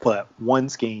 but one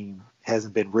scheme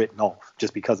hasn't been written off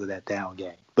just because of that down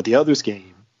game. But the other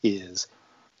scheme is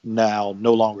now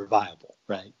no longer viable,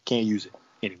 right? Can't use it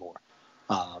anymore,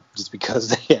 just because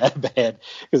they had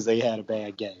a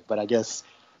bad game. But I guess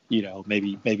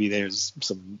maybe there's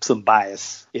some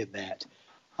bias in that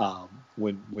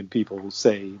when people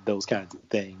say those kinds of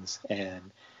things. And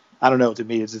I don't know, to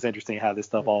me it's just interesting how this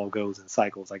stuff all goes in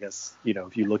cycles. I guess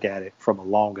if you look at it from a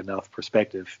long enough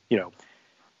perspective,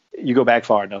 you go back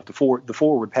far enough, the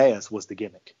forward pass was the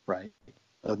gimmick, right?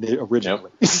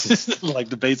 Originally. Yep. Like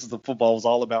the basis of football was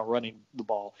all about running the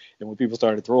ball. And when people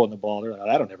started throwing the ball, they're like,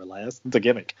 that'll never last. It's a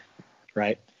gimmick,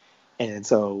 right? And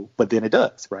so, but then it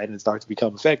does, right? And it starts to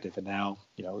become effective. And now,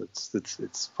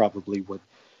 it's probably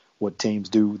what teams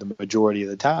do the majority of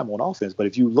the time on offense. But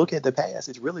if you look at the pass,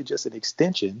 it's really just an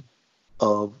extension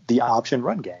of the option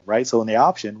run game, right? So in the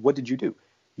option, what did you do?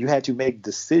 You had to make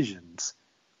decisions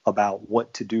about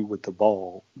what to do with the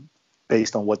ball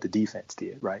based on what the defense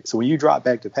did, right? So when you drop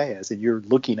back to pass and you're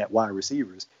looking at wide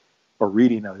receivers or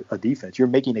reading a defense, you're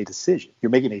making a decision. You're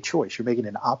making a choice. You're making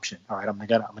an option. All right, I'm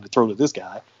going to throw to this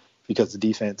guy because the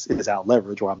defense is out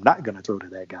leverage, or I'm not going to throw to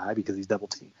that guy because he's double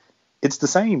teamed. It's the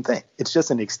same thing. It's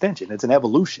just an extension. It's an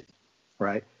evolution,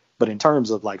 right? But in terms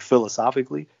of like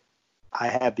philosophically, I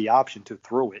have the option to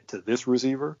throw it to this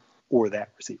receiver or that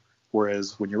receiver.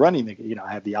 Whereas when you're running,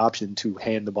 I have the option to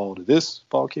hand the ball to this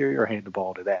ball carrier or hand the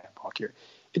ball to that ball carrier.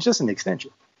 It's just an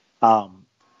extension,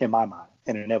 in my mind,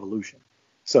 and an evolution.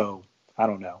 So I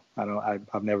don't know.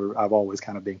 I've always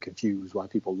kind of been confused why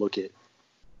people look at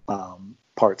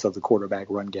parts of the quarterback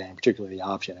run game, particularly the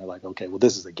option. They're like, okay, well,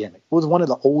 this is a gimmick. It was one of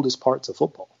the oldest parts of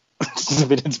football.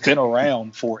 It's been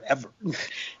around forever.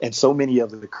 And so many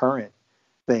of the current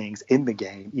things in the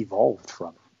game evolved from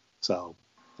it. So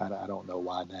I don't know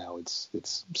why now it's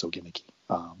so gimmicky.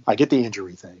 I get the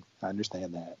injury thing. I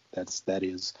understand that. That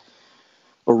is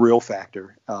a real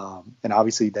factor. And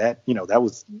obviously that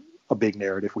was a big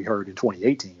narrative we heard in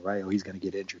 2018, right? Oh, he's going to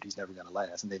get injured. He's never going to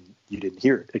last. And then you didn't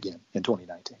hear it again in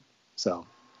 2019. So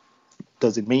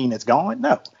does it mean it's gone?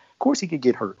 No. Of course he could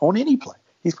get hurt on any play.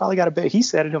 He's probably got he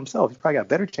said it himself. He's probably got a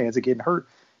better chance of getting hurt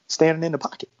standing in the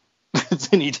pocket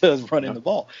than he does running the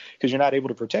ball, because you're not able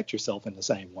to protect yourself in the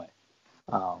same way.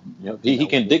 He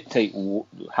can dictate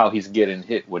how he's getting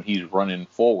hit when he's running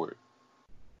forward.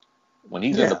 When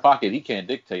he's in the pocket, he can't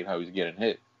dictate how he's getting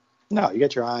hit. No, you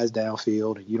got your eyes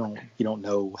downfield, and you don't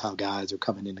know how guys are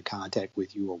coming into contact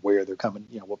with you or where they're coming,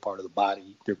 what part of the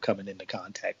body they're coming into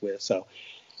contact with. So,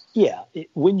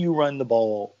 when you run the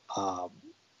ball,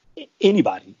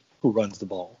 anybody who runs the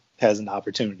ball has an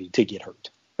opportunity to get hurt.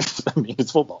 I mean,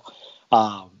 it's football.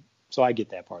 So I get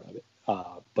that part of it.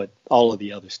 But all of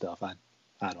the other stuff, I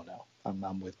don't know.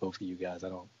 I'm with both of you guys. I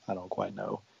don't quite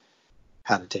know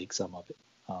how to take some of it.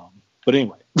 But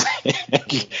anyway,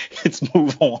 let's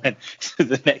move on to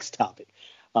the next topic.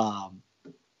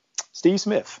 Steve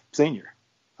Smith, Sr.,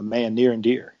 a man near and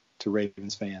dear to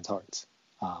Ravens fans' hearts.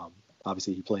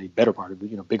 Obviously, he played bigger part of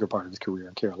his career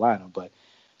in Carolina, but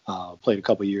played a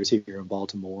couple of years here in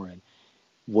Baltimore and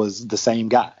was the same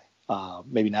guy.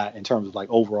 Maybe not in terms of like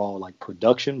overall like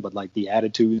production, but like the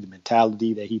attitude, the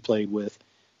mentality that he played with,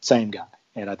 same guy.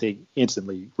 And I think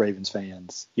instantly Ravens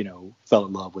fans, fell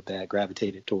in love with that,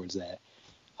 gravitated towards that,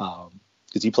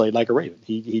 because he played like a Raven.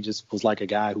 He just was like a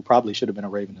guy who probably should have been a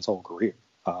Raven his whole career,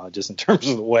 just in terms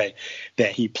of the way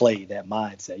that he played, that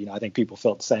mindset. I think people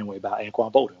felt the same way about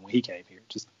Anquan Boldin when he came here,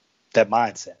 just that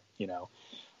mindset,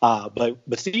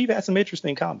 But Steve had some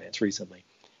interesting comments recently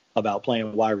about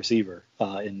playing wide receiver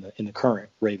in the current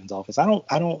Ravens offense. I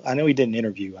know he did an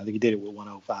interview. I think he did it with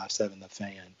 105.7 The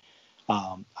Fan.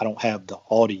 I don't have the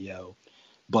audio,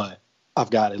 but I've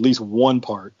got at least one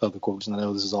part of the quotes, and I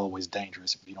know this is always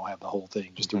dangerous if you don't have the whole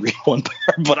thing just to read one part,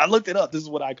 but I looked it up. This is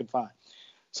what I could find.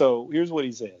 So here's what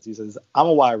he says. He says, I'm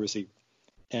a wide receiver,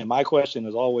 and my question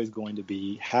is always going to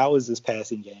be, how is this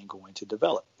passing game going to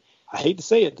develop? I hate to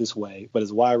say it this way, but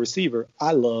as a wide receiver,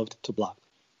 I loved to block.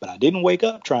 But I didn't wake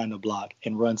up trying to block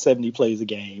and run 70 plays a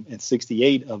game, and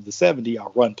 68 of the 70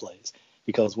 are run plays,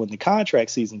 because when the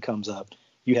contract season comes up,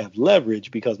 you have leverage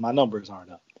because my numbers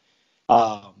aren't up.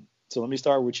 So let me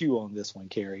start with you on this one,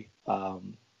 Kerry.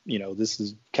 This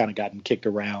has kind of gotten kicked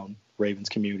around Ravens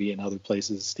community and other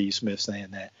places. Steve Smith saying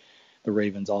that the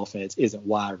Ravens offense isn't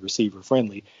wide receiver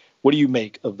friendly. What do you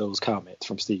make of those comments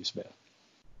from Steve Smith?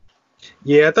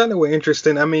 Yeah, I thought they were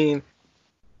interesting. I mean,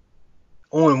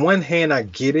 on one hand, I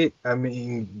get it. I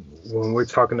mean, when we're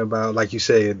talking about, like you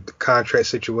said, contract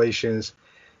situations,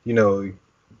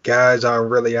 guys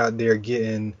aren't really out there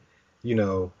getting,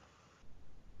 $10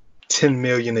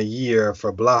 million a year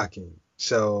for blocking.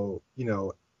 So,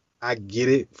 I get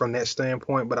it from that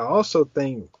standpoint, but I also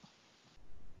think,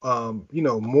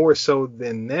 more so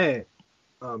than that,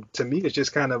 to me, it's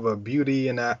just kind of a beauty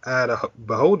and eye of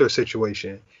beholder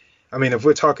situation. I mean, if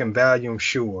we're talking volume,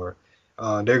 sure,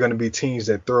 there are going to be teams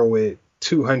that throw it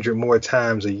 200 more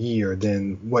times a year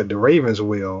than what the Ravens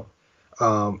will.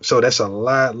 So that's a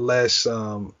lot less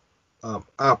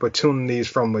opportunities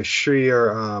from a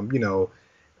sheer,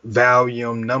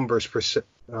 volume numbers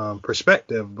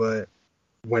perspective. But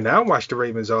when I watched the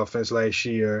Ravens offense last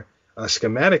year,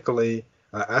 schematically,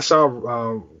 I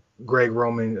saw Greg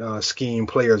Roman scheme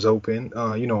players open,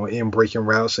 in breaking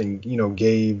routes and,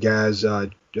 gave guys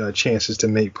chances to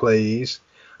make plays.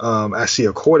 I see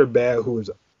a quarterback who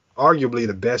is arguably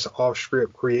the best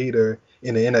off-script creator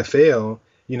in the NFL,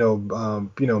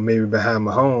 maybe behind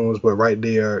Mahomes, but right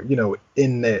there,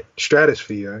 in that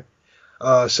stratosphere.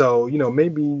 So,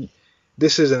 maybe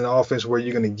this is an offense where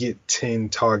you're going to get 10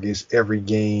 targets every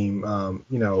game, that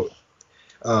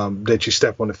you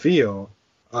step on the field.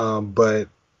 But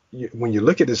when you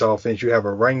look at this offense, you have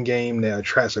a run game that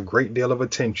attracts a great deal of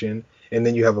attention. And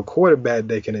then you have a quarterback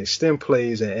that can extend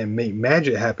plays and make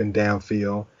magic happen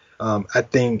downfield. I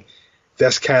think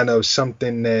that's kind of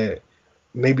something that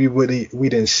maybe we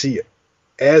didn't see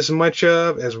as much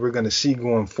of as we're going to see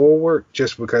going forward,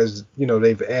 just because,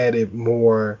 they've added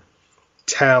more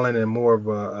talent and more of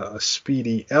a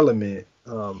speedy element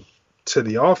to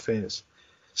the offense.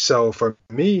 So for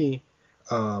me,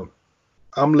 I'm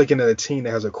looking at a team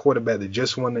that has a quarterback that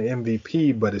just won the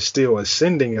MVP, but is still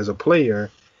ascending as a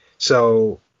player.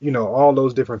 So, all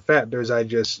those different factors I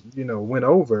just, went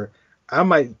over, I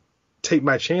might take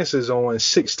my chances on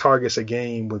 6 targets a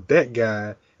game with that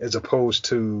guy as opposed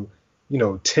to,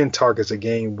 10 targets a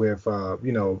game with,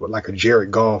 like a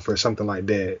Jared Goff or something like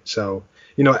that. So,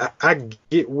 I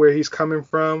get where he's coming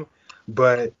from,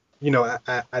 but,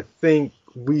 I think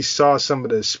we saw some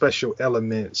of the special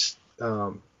elements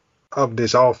of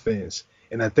this offense.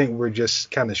 And I think we're just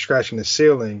kind of scratching the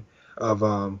ceiling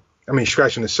of,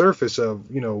 scratching the surface of,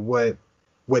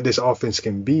 what this offense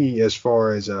can be as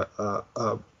far as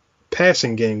a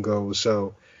passing game goes.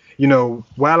 So,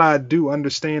 while I do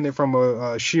understand it from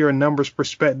a sheer numbers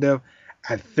perspective,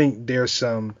 I think there's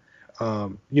some,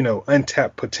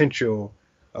 untapped potential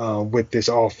with this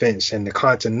offense and the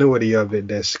continuity of it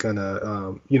that's going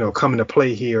to, come into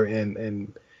play here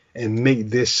and make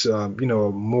this, a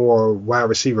more wide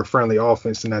receiver friendly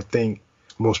offense than I think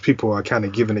most people are kind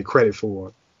of giving it credit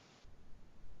for.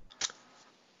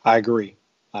 I agree.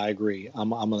 I agree. I'm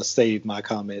going to save my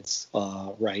comments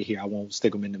right here. I won't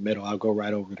stick them in the middle. I'll go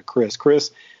right over to Chris. Chris,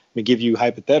 let me give you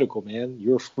hypothetical, man.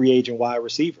 You're a free agent wide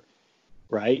receiver,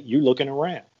 right? You're looking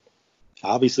around.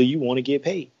 Obviously, you want to get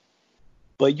paid.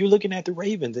 But you're looking at the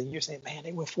Ravens and you're saying, man,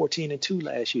 they went 14-2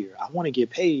 last year. I want to get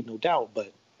paid, no doubt,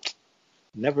 but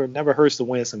never hurts to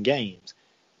win some games.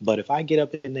 But if I get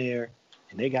up in there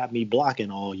and they got me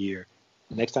blocking all year,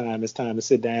 next time it's time to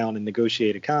sit down and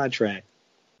negotiate a contract,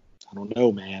 I don't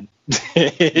know, man.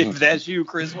 If that's you,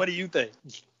 Chris, what do you think?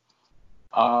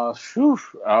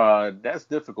 That's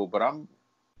difficult, but I'm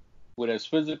with as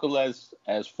physical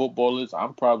as football is,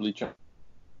 I'm probably trying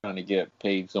to get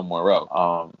paid somewhere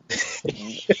else.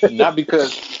 Not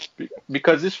because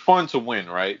it's fun to win,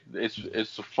 right?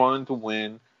 It's fun to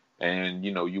win, and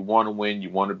you want to win,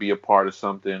 you want to be a part of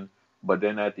something, but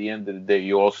then at the end of the day,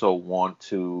 you also want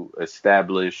to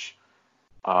establish,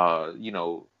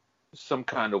 some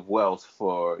kind of wealth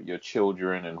for your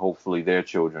children and hopefully their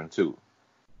children too.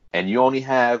 And you only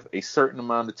have a certain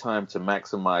amount of time to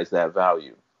maximize that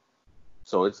value.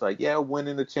 So it's like, yeah,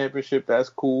 winning the championship, that's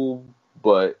cool,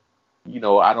 but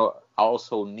I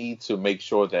also need to make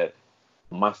sure that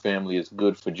my family is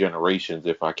good for generations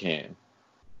if I can.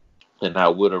 And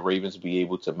how would the Ravens be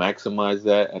able to maximize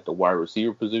that at the wide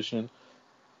receiver position?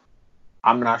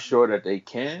 I'm not sure that they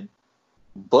can,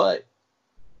 but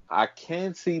I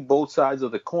can see both sides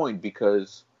of the coin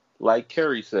because, like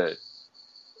Kerry said,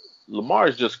 Lamar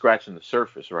is just scratching the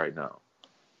surface right now.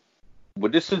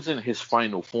 But this isn't his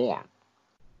final form.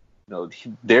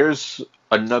 There's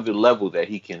another level that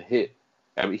he can hit.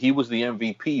 I mean, he was the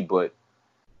MVP, but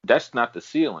that's not the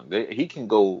ceiling. He can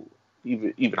go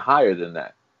even higher than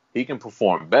that. He can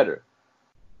perform better.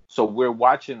 So we're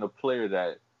watching a player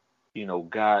that,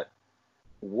 got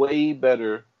way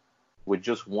better with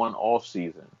just one off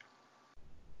season.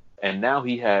 And now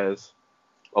he has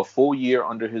a full year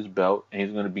under his belt, and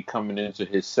he's going to be coming into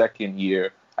his second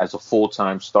year as a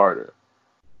full-time starter.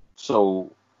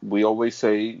 So we always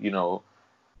say,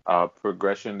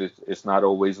 progression is not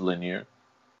always linear.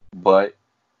 But,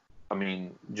 I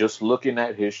mean, just looking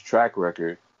at his track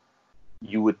record,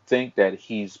 you would think that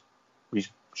he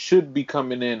should be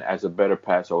coming in as a better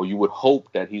passer, or you would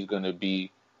hope that he's going to be,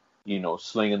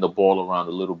 slinging the ball around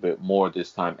a little bit more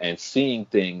this time and seeing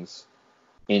things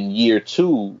in year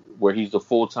 2 where he's the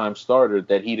full-time starter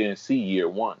that he didn't see year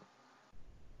 1.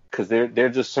 Because there are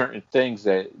just certain things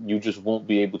that you just won't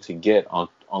be able to get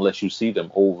unless you see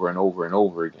them over and over and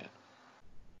over again.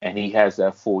 And he has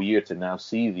that full year to now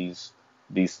see these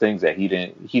things that he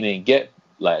didn't get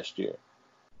last year.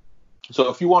 So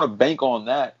if you want to bank on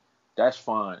that, that's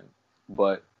fine.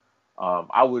 But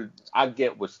I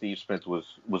get what Steve Smith was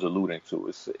alluding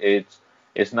to.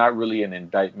 It's not really an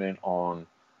indictment on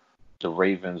the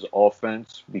Ravens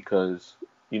offense because,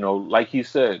 like he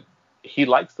said, he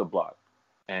likes to block.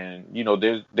 And,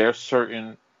 there's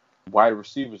certain wide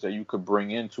receivers that you could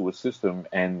bring into a system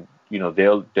and,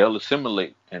 they'll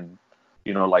assimilate. And,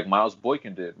 like Miles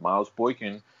Boykin did. Miles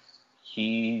Boykin,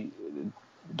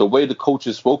 the way the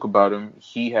coaches spoke about him,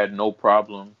 he had no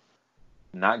problem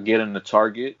not getting the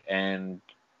target and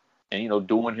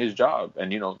doing his job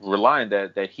and, relying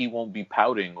that he won't be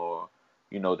pouting or,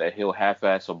 that he'll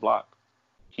half-ass a block.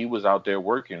 He was out there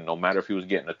working, no matter if he was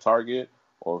getting a target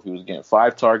or if he was getting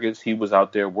 5 targets, he was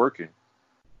out there working.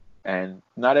 And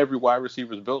not every wide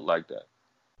receiver is built like that.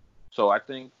 So I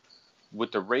think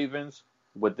with the Ravens,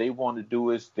 what they want to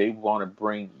do is they want to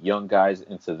bring young guys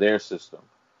into their system.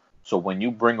 So when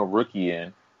you bring a rookie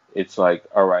in, it's like,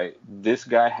 all right, this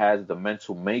guy has the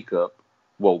mental makeup.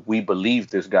 Well, we believe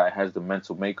this guy has the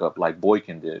mental makeup like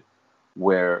Boykin did,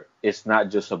 where it's not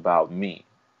just about me.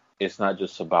 It's not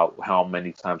just about how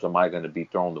many times am I going to be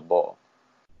throwing the ball.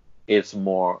 It's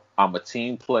more, I'm a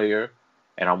team player,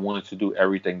 and I'm willing to do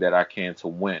everything that I can to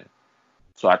win.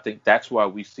 So I think that's why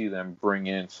we see them bring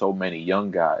in so many young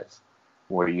guys,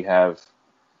 where you have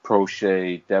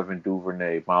Prochet, Devin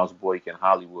Duvernay, Miles Boykin,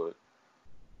 Hollywood.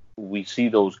 We see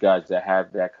those guys that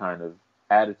have that kind of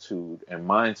attitude and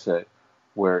mindset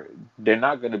where they're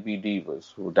not going to be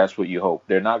divas. Well, that's what you hope.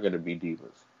 They're not going to be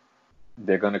divas.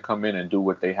 They're going to come in and do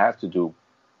what they have to do.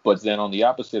 But then on the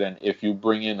opposite end, if you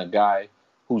bring in a guy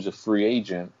who's a free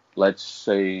agent, let's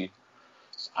say,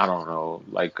 I don't know,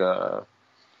 like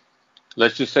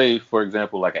let's just say, for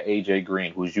example, like an AJ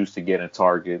Green, who's used to getting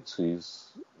targets. He's,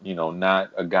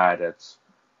 not a guy that's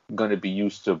going to be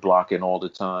used to blocking all the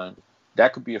time.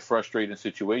 That could be a frustrating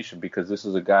situation because this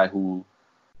is a guy who's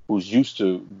used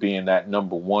to being that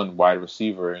number one wide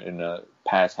receiver in a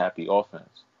pass-happy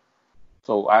offense.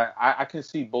 So I can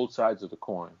see both sides of the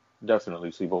coin.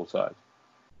 Definitely see both sides.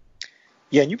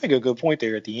 Yeah, and you make a good point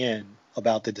there at the end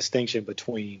about the distinction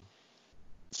between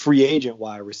free agent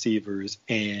wide receivers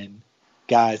and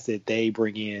guys that they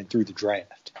bring in through the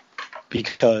draft.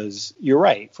 Because you're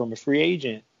right, from a free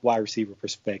agent wide receiver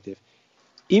perspective,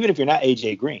 even if you're not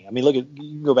AJ Green, I mean, you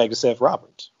can go back to Seth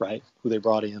Roberts, right, who they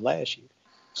brought in last year.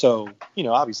 So,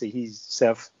 obviously he's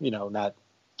Seth, not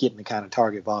getting the kind of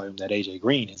target volume that AJ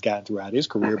Green has gotten throughout his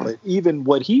career, but even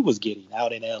what he was getting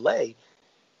out in LA,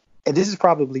 and this is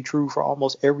probably true for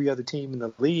almost every other team in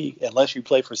the league, unless you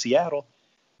play for Seattle,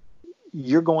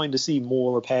 you're going to see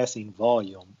more passing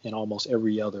volume in almost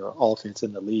every other offense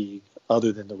in the league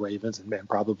other than the Ravens and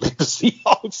probably the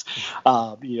Seahawks,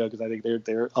 because I think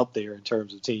they're up there in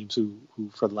terms of teams who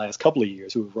for the last couple of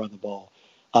years who have run the ball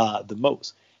the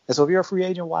most. And so if you're a free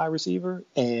agent wide receiver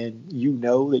and you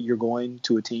know that you're going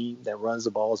to a team that runs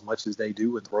the ball as much as they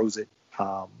do and throws it,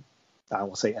 I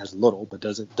won't say as little, but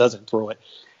doesn't throw it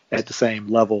at the same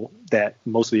level that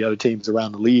most of the other teams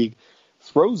around the league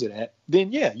throws it at,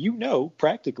 then yeah,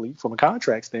 practically from a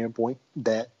contract standpoint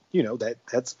that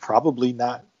that's probably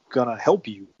not gonna help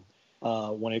you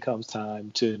when it comes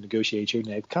time to negotiate your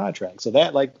next contract. So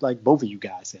that, like both of you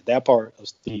guys said, that part of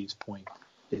Steve's point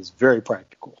is very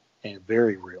practical and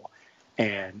very real.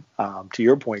 And to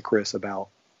your point, Chris, about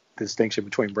the distinction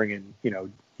between bringing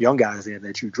young guys in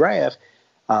that you draft,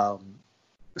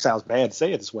 it sounds bad to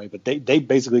say it this way, but they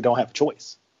basically don't have a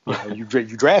choice. You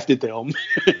drafted them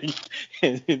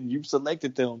and you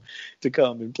selected them to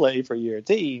come and play for your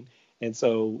team. And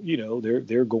so,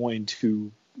 they're going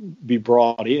to be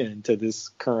brought into this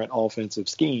current offensive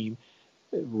scheme,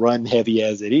 run heavy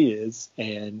as it is.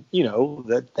 And,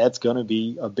 that's going to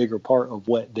be a bigger part of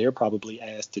what they're probably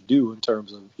asked to do in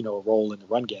terms of, a role in the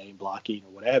run game, blocking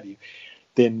or what have you,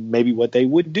 than maybe what they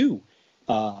would do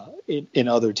on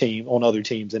other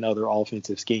teams and other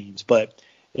offensive schemes. But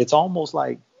it's almost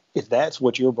like, if that's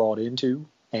what you're brought into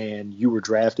and you were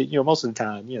drafted, most of the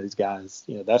time, these guys,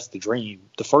 that's the dream,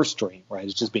 the first dream, right?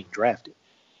 It's just being drafted.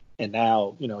 And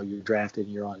now, you're drafted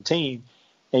and you're on a team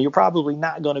and you're probably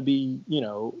not going to be,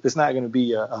 it's not going to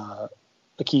be a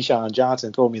Keyshawn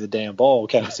Johnson, throw me the damn ball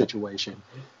kind of situation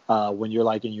when you're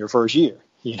like in your first year.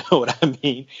 You know what I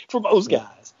mean? For most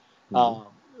guys.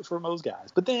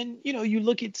 But then, you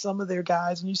look at some of their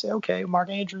guys and you say, okay, Mark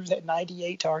Andrews had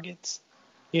 98 targets.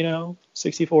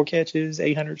 64 catches,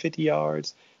 850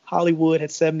 yards. Hollywood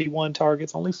had 71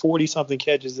 targets, only 40-something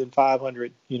catches and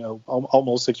 500,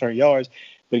 almost 600 yards.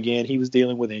 But again, he was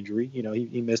dealing with injury.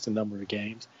 He missed a number of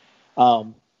games.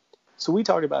 So we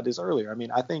talked about this earlier. I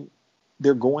mean, I think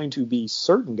there are going to be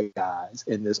certain guys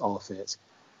in this offense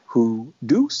who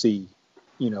do see,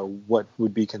 what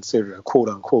would be considered a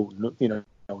quote-unquote,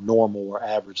 normal or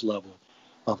average level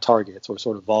of targets or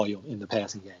sort of volume in the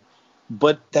passing game.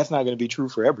 But that's not going to be true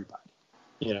for everybody,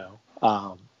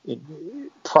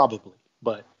 probably.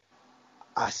 But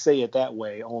I say it that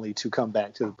way only to come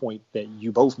back to the point that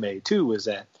you both made, too, is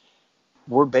that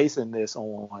we're basing this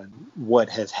on what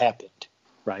has happened,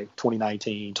 right?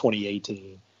 2019,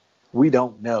 2018. We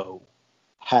don't know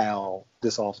how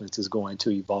this offense is going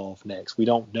to evolve next. We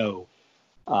don't know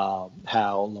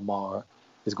how Lamar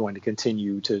is going to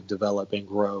continue to develop and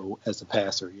grow as a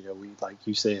passer. Like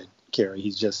you said, Kerry,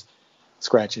 he's just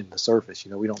scratching the surface.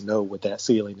 We don't know what that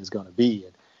ceiling is going to be.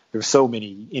 And there's so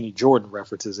many Jordan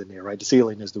references in there, right? The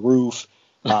ceiling is the roof.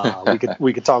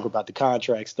 We could talk about the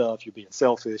contract stuff. You're being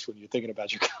selfish when you're thinking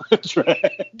about your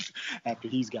contract after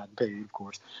he's gotten paid, of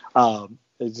course.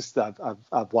 It's just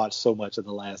I've watched so much of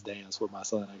The Last Dance with my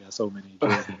son. I got so many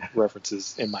Jordan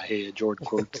references in my head, Jordan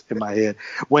quotes in my head.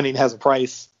 Winning has a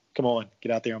price. Come on,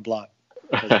 get out there and block.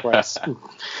 Has a price.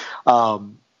 But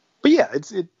yeah,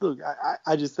 look,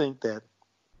 I just think that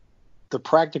the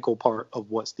practical part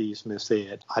of what Steve Smith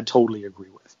said, I totally agree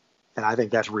with. And I think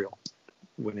that's real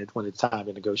when it's time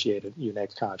to negotiate your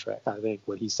next contract. I think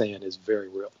what he's saying is very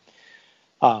real.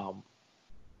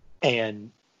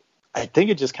 And I think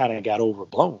it just kind of got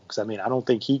overblown because, I don't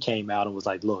think he came out and was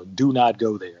like, look, do not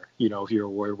go there. If you're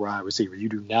a wide receiver, you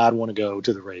do not want to go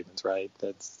to the Ravens, right?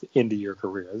 That's the end of your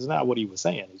career. That's not what he was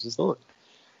saying. He's just, look,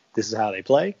 this is how they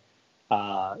play.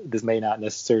 This may not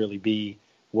necessarily be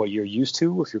what you're used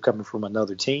to if you're coming from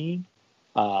another team,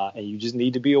 and you just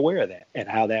need to be aware of that and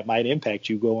how that might impact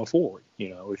you going forward,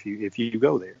 if you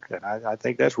go there. And I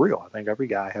think that's real. I think every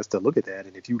guy has to look at that.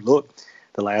 And if you look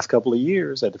the last couple of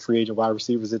years at the free agent wide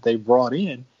receivers that they brought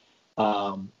in,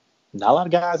 not a lot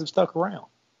of guys have stuck around,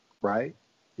 right?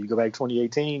 You go back to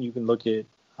 2018, you can look at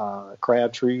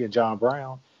Crabtree and John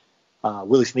Brown.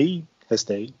 Willie Snead has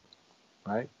stayed.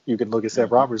 Right? You can look at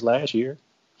Seth Roberts last year.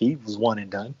 He was one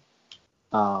and done.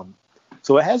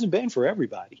 So it hasn't been for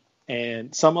everybody.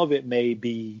 And some of it may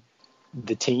be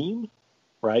the team,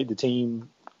 right? The team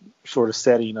sort of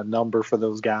setting a number for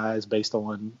those guys based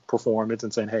on performance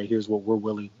and saying, hey, here's what we're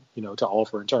willing, to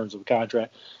offer in terms of a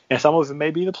contract. And some of it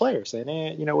may be the player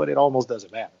saying, you know what, it almost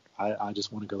doesn't matter. I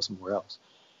just want to go somewhere else.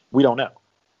 We don't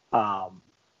know.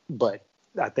 But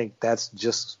I think that's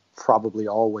just probably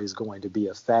always going to be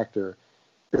a factor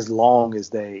as long as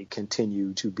they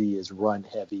continue to be as run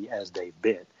heavy as they've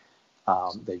been.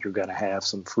 That you're going to have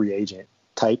some free agent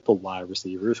type of wide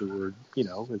receivers who are,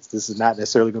 this is not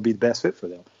necessarily going to be the best fit for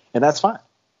them. And that's fine.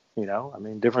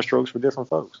 Different strokes for different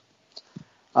folks.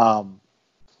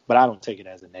 But I don't take it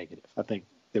as a negative. I think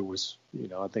there was,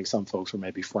 I think some folks were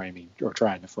maybe framing or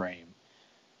trying to frame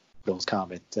those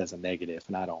comments as a negative.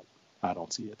 And I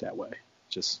don't see it that way.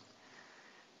 He's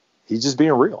just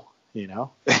being real, and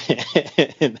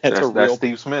that's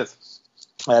Steve Smith.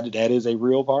 That is a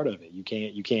real part of it. You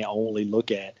can't only look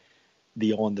at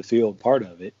the on the field part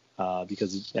of it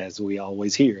because, as we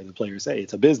always hear the players say,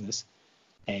 it's a business,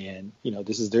 and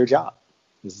this is their job,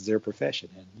 this is their profession,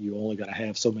 and you're only going to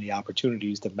have so many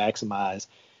opportunities to maximize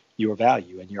your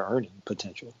value and your earning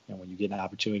potential. And when you get an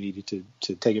opportunity to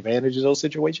take advantage of those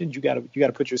situations, you got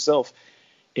to put yourself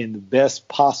in the best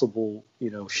possible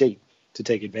shape to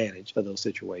take advantage of those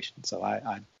situations. So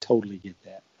I totally get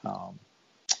that.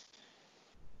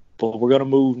 But we're going to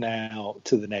move now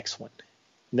to the next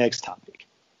topic.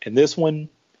 And this one,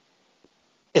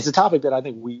 it's a topic that I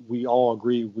think we all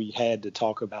agree we had to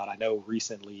talk about. I know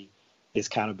recently it's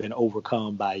kind of been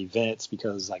overcome by events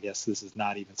because I guess this is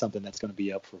not even something that's going to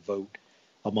be up for vote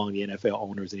among the NFL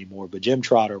owners anymore. But Jim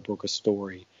Trotter broke a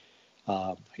story,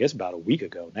 I guess about a week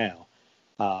ago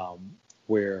now,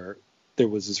 where there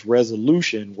was this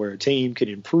resolution where a team could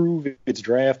improve its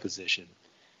draft position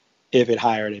if it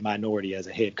hired a minority as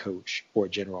a head coach or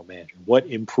general manager. What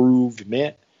improved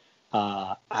meant,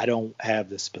 I don't have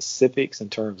the specifics in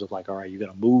terms of like, all right, you're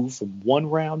going to move from one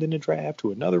round in the draft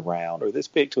to another round or this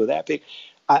pick to that pick.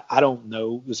 I don't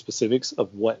know the specifics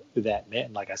of what that meant.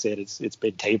 And like I said, it's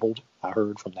been tabled. I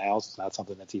heard from the House. It's not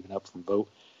something that's even up for vote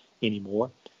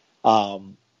anymore.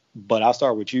 But I'll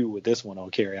start with you with this one,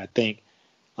 Kerry. I think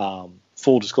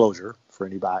full disclosure for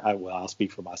anybody, I'll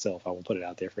speak for myself. I won't put it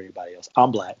out there for anybody else.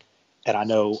 I'm black. And I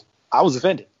know I was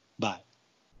offended by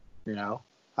it.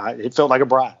 It felt like a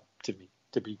bribe to me,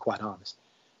 to be quite honest.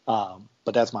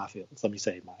 But that's my feelings. Let me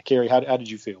say mine. Kerry, how did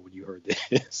you feel when you heard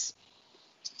this?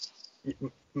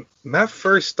 My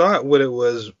first thought with it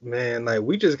was, man, like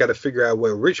we just got to figure out what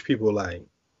rich people like.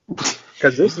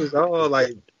 Because this is all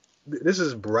like, this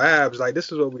is bribes. Like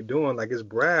this is what we're doing. Like it's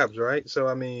bribes, right? So,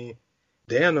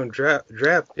 damn them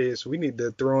draft picks, we need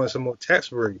to throw in some more tax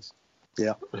breaks.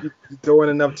 Yeah. You throw in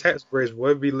enough tax breaks,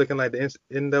 boy, it'd be looking like the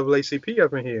NAACP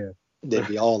up in here. They'd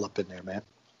be all up in there, man.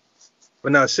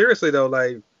 But now, seriously, though,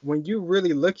 like, when you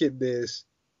really look at this,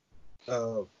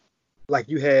 like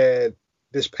you had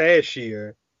this past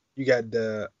year, you got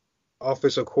the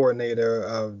offensive coordinator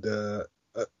of the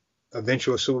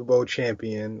eventual Super Bowl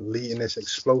champion leading this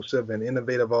explosive and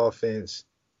innovative offense,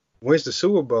 wins the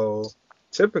Super Bowl.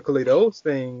 Typically, those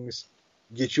things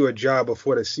get you a job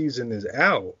before the season is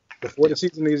out. Before the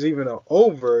season is even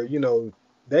over,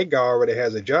 that guy already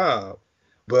has a job.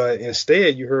 But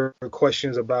instead, you heard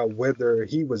questions about whether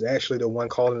he was actually the one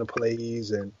calling the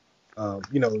plays and,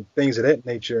 things of that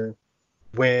nature.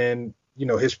 When,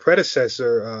 his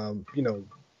predecessor,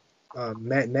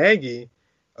 Matt Nagy,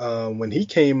 when he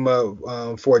came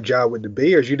up for a job with the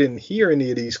Bears, you didn't hear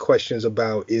any of these questions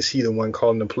about is he the one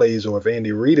calling the plays or if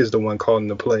Andy Reid is the one calling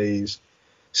the plays.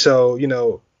 So,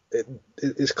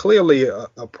 it's clearly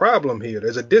a problem here.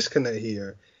 There's a disconnect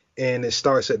here, and it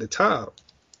starts at the top.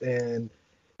 And,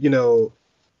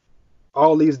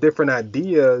 all these different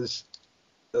ideas,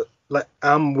 like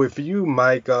I'm with you,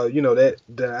 Mike, that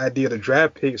the idea of the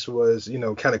draft picks was,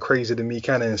 kind of crazy to me,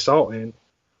 kind of insulting.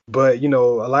 But, a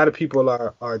lot of people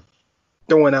are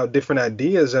throwing out different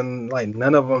ideas, and, like,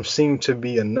 none of them seem to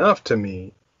be enough to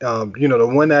me.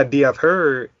 The one idea I've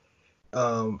heard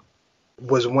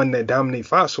was one that Dominique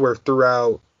Foxworth threw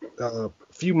out a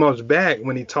few months back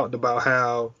when he talked about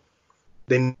how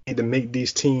they need to make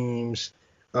these teams,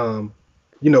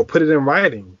 put it in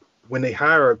writing when they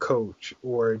hire a coach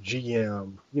or a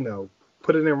GM,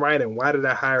 put it in writing. Why did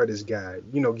I hire this guy?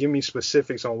 Give me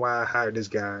specifics on why I hired this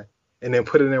guy, and then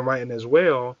put it in writing as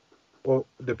well. Or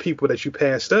the people that you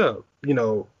passed up,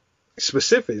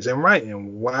 specifics in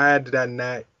writing. Why did I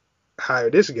not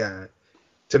hire this guy?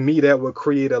 To me, that would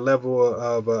create a level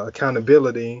of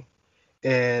accountability,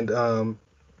 and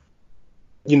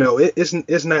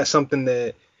it's not something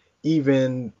that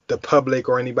even the public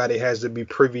or anybody has to be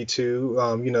privy to.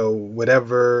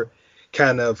 Whatever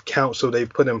kind of council they've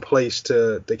put in place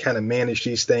to kind of manage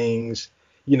these things,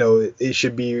 it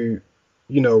should be,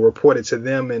 reported to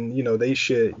them, and, they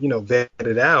should, vet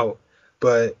it out.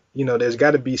 But, there's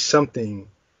got to be something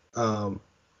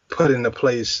put into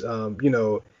place,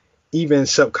 even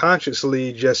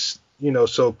subconsciously, just,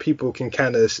 so people can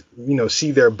kind of,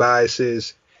 see their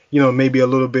biases, maybe a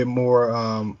little bit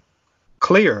more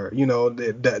clear,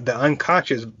 the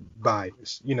unconscious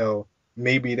bias,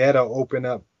 maybe that'll open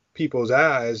up people's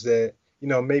eyes that,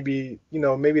 maybe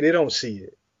they don't see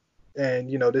it.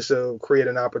 And, this will create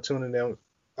an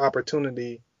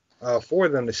opportunity for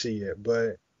them to see it.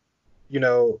 But,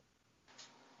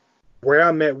 where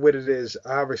I'm at with it is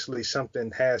obviously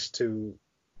something has to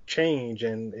change.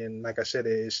 And like I said,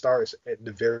 it starts at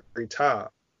the very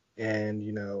top. And,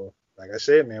 like I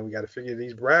said, man, we got to figure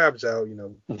these bribes out,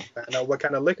 find out what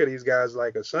kind of liquor these guys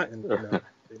like or something.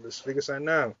 Let's figure something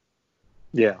out.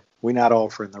 Yeah, we're not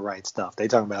offering the right stuff. They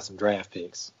talking about some draft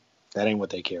picks. That ain't what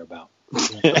they care about.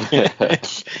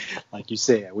 Like you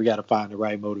said, we got to find the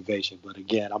right motivation. But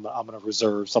again, I'm going to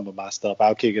reserve some of my stuff.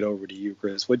 I'll kick it over to you,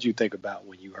 Chris. What did you think about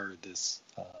when you heard this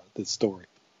story?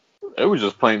 It was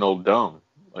just plain old dumb.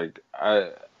 Like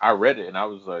I read it and I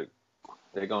was like,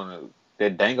 they're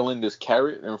dangling this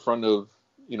carrot in front of,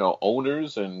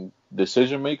 owners and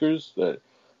decision makers that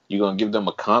you're going to give them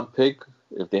a comp pick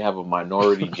if they have a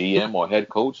minority GM or head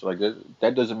coach. Like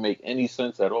that doesn't make any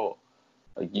sense at all.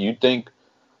 Like, you think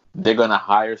they're going to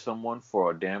hire someone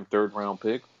for a damn third round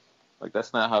pick? Like,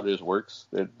 that's not how this works.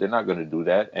 They're not going to do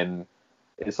that. And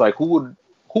it's like, who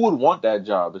would want that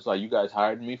job? It's like, you guys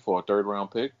hired me for a third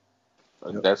round pick.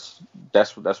 Like, yep.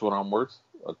 That's what I'm worth.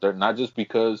 Not just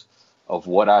because of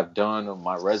what I've done on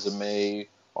my resume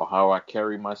or how I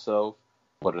carry myself,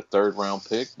 but a third round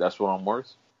pick, that's what I'm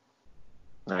worth.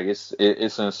 I guess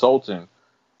it's insulting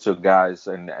to guys,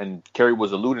 and Kerry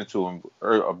was alluding to him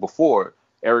before,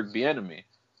 Eric Bieniemy.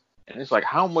 And it's like,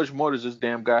 how much more does this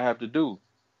damn guy have to do?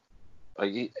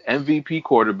 Like, MVP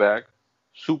quarterback,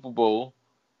 Super Bowl,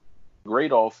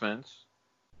 great offense,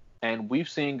 and we've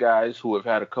seen guys who have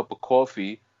had a cup of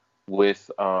coffee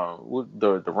with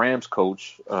the Rams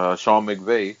coach, Sean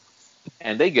McVay,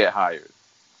 and they get hired.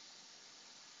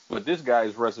 But this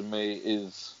guy's resume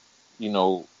is,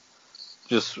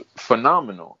 just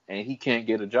phenomenal, and he can't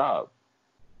get a job.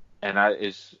 And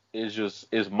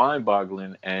it's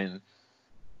mind-boggling, and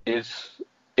it's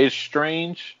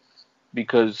strange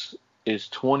because it's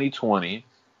 2020,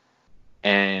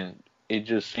 and it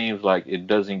just seems like it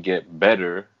doesn't get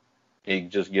better. It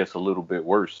just gets a little bit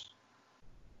worse.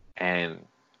 And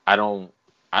I'm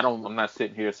not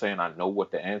sitting here saying I know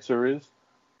what the answer is,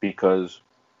 because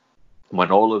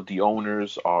when all of the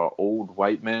owners are old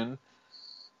white men,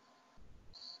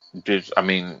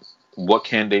 what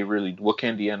can the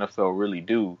NFL really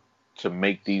do to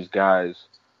make these guys,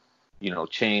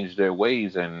 change their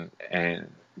ways and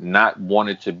not want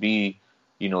it to be,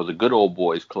 the good old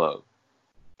boys club,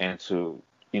 and to,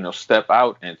 step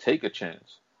out and take a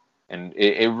chance. And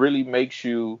it really makes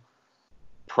you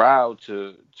proud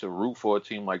to root for a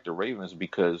team like the Ravens,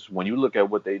 because when you look at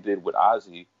what they did with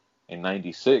Ozzie in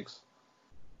 '96,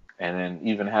 and then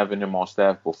even having him on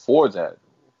staff before that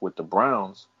with the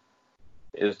Browns,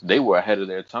 they were ahead of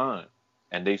their time,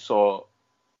 and they saw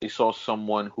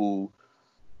someone who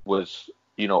was,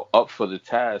 up for the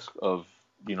task of,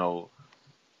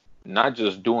 not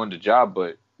just doing the job,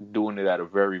 but doing it at a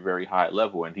very, very high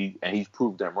level, and he's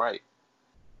proved them right.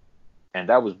 And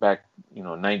that was back,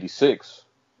 '96.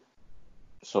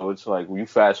 So it's like, when you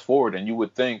fast forward, and you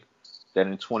would think that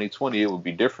in 2020 it would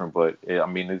be different, but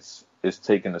it's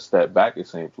taking a step back, it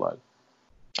seems like.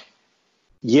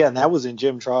 Yeah, and that was in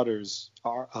Jim Trotter's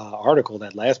article,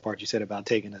 that last part you said about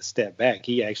taking a step back.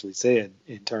 He actually said,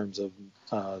 in terms of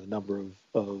the number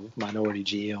of minority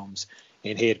GMs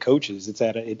and head coaches,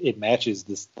 it matches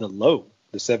the low,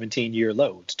 the 17-year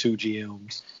low. It's 2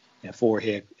 GMs and four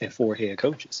head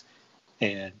coaches.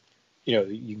 And,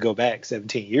 you go back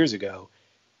 17 years ago,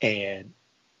 and,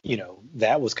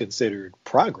 that was considered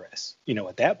progress,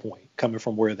 at that point, coming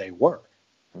from where they were.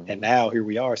 And now here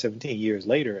we are 17 years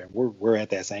later, and we're at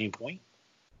that same point.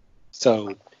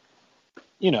 So,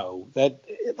 that,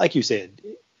 like you said,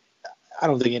 I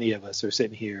don't think any of us are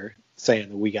sitting here saying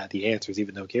that we got the answers,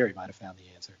 even though Kerry might have found the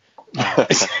answer.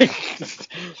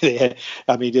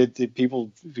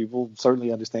 People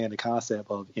certainly understand the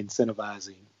concept of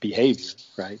incentivizing behavior,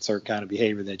 right? Certain kind of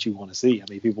behavior that you want to see.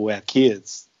 People who have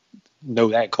kids know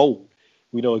that cold.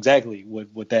 We know exactly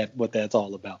what that's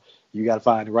all about. You got to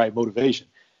find the right motivation.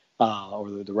 Or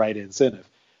the right incentive.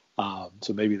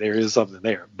 So maybe there is something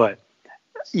there. But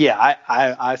yeah,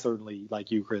 I certainly, like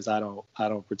you, Chris, I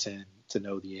don't pretend to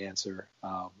know the answer.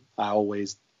 My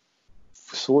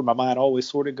mind always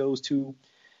sort of goes to,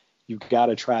 you got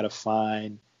to try to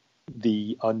find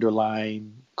the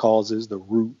underlying causes, the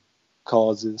root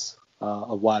causes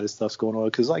of why this stuff's going on.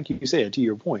 Because like you said, to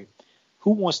your point,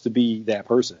 who wants to be that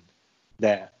person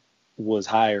that was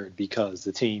hired because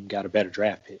the team got a better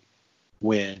draft pick,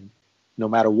 when no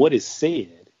matter what is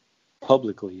said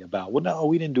publicly about, well, no,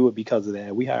 we didn't do it because of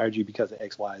that, we hired you because of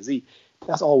X, Y, Z,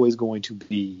 that's always going to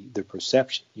be the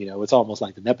perception. It's almost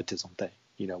like the nepotism thing,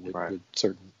 with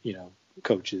certain,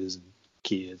 coaches and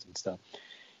kids and stuff.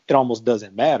 It almost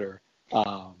doesn't matter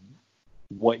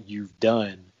what you've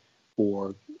done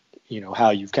or,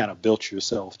 how you've kind of built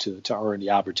yourself to earn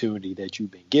the opportunity that you've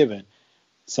been given.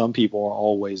 Some people are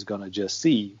always going to just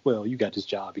see, well, you got this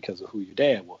job because of who your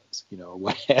dad was, or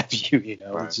what have you,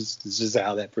 Right. It's just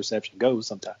how that perception goes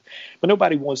sometimes. But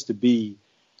nobody wants to be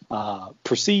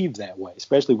perceived that way,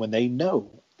 especially when they know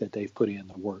that they've put in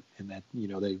the work and that,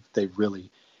 they've really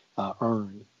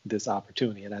earned this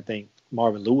opportunity. And I think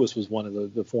Marvin Lewis was one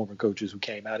of the former coaches who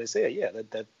came out and said, yeah,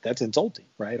 that's insulting,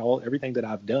 right? Everything that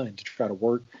I've done to try to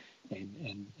work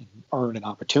and earn an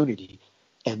opportunity,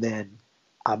 and then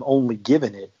I'm only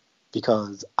given it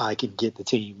because I can get the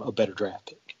team a better draft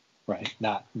pick, right?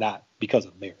 Not because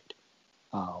of merit.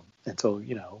 And so,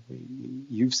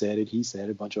 you've said it, he said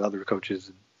it, a bunch of other coaches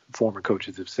and former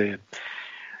coaches have said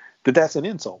that that's an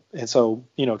insult. And so,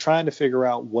 trying to figure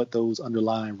out what those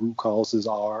underlying root causes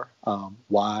are,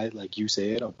 why, like you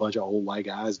said, a bunch of old white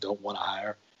guys don't want to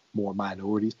hire more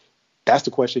minorities. That's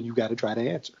the question you got to try to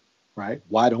answer, right?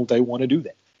 Why don't they want to do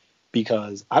that?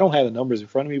 Because I don't have the numbers in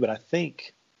front of me, but I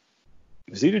think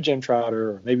it was either Jim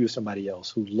Trotter or maybe it was somebody else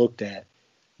who looked at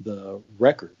the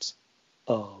records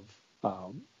of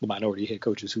the minority head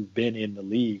coaches who've been in the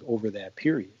league over that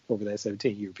period, over that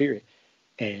 17-year period.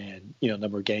 And,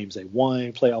 number of games they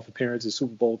won, playoff appearances,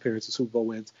 Super Bowl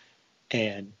wins.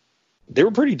 And they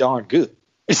were pretty darn good.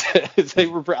 I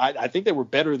think they were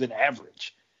better than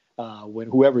average when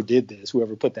whoever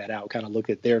put that out kind of looked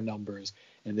at their numbers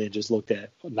and then just looked at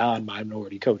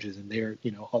non-minority coaches and their,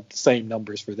 the same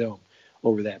numbers for them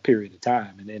over that period of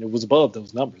time. And it was above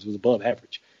those numbers. It was above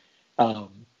average.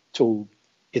 So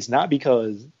it's not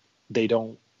because they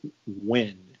don't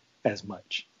win as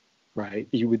much, right?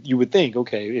 You would think,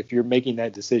 okay, if you're making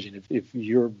that decision, if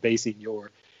you're basing your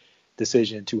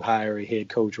decision to hire a head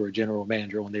coach or a general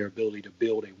manager on their ability to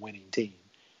build a winning team,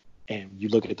 and you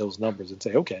look at those numbers and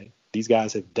say, okay, these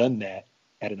guys have done that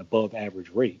at an above average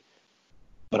rate,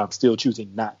 but I'm still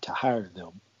choosing not to hire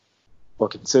them or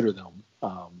consider them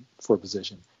for a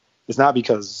position, it's not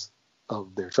because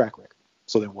of their track record.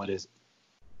 So then what is it?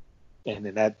 And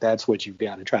then that's what you've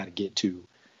got to try to get to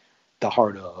the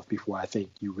heart of before I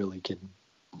think you really can,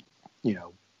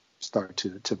 start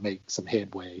to make some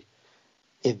headway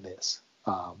in this.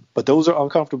 But those are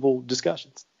uncomfortable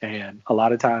discussions. And a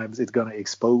lot of times it's going to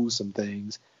expose some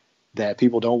things that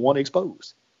people don't want to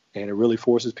expose. And it really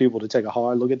forces people to take a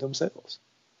hard look at themselves.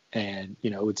 And,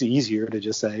 it's easier to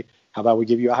just say, how about we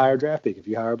give you a higher draft pick if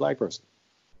you hire a black person?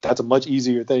 That's a much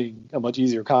easier thing, a much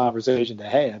easier conversation to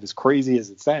have. As crazy as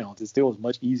it sounds, it's still a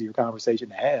much easier conversation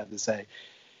to have to say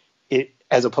it,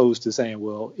 as opposed to saying,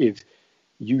 well, if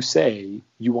you say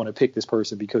you want to pick this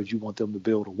person because you want them to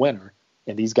build a winner,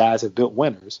 and these guys have built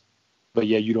winners, but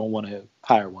yeah, you don't want to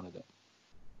hire one of them.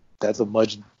 That's a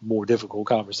much more difficult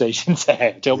conversation to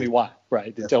have. Tell me why,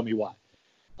 right? Then tell me why.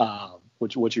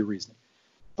 What's your reasoning?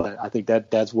 But I think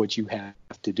that's what you have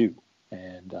to do.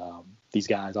 And these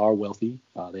guys are wealthy,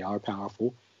 they are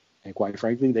powerful, and quite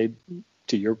frankly, they,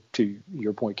 to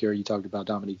your point, Kerry, you talked about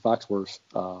Dominique Foxworth's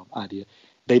idea.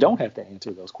 They don't have to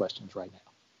answer those questions right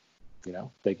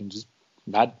now. They can just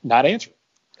not answer it.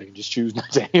 They can just choose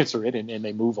not to answer it, and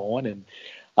they move on, and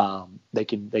they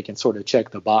can sort of check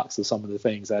the box of some of the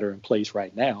things that are in place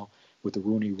right now with the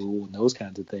Rooney Rule and those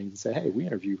kinds of things, and say, hey, we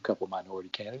interviewed a couple of minority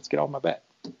candidates, get off my back,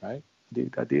 right?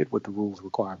 I did what the rules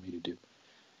require me to do.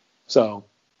 So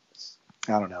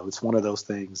I don't know. It's one of those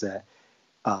things that,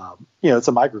 it's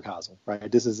a microcosm, right?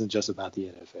 This isn't just about the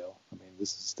NFL. I mean,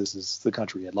 this is the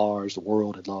country at large, the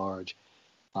world at large.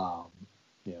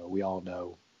 We all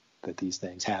know that these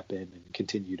things happen and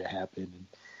continue to happen. And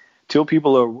until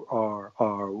people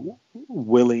are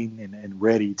willing and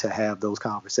ready to have those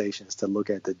conversations, to look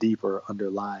at the deeper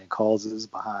underlying causes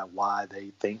behind why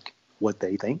they think what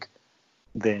they think,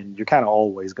 then you're kind of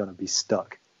always going to be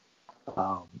stuck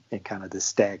in kind of this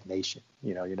stagnation.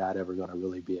 You're not ever going to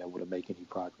really be able to make any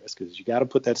progress because you got to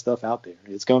put that stuff out there.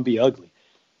 It's going to be ugly,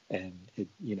 and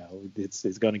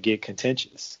it's going to get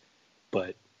contentious.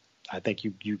 But I think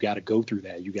you got to go through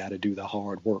that. You got to do the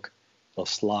hard work of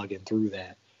slogging through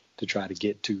that to try to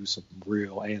get to some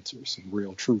real answers, some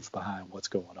real truth behind what's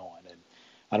going on. And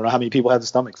I don't know how many people have the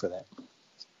stomach for that.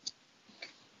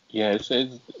 Yeah,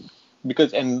 it's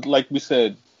because, and like we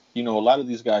said, a lot of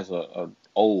these guys are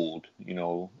old,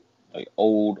 like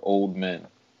old men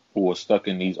who are stuck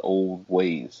in these old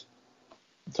ways.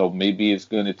 So maybe it's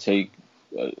going to take,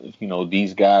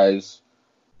 these guys,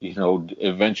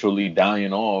 eventually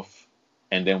dying off,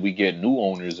 and then we get new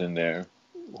owners in there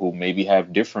who maybe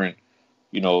have different,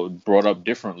 brought up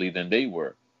differently than they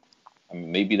were. I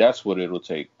mean, maybe that's what it'll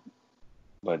take.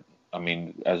 But I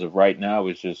mean, as of right now,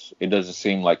 it doesn't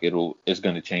seem like it's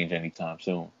going to change anytime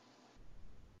soon.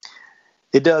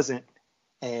 It doesn't.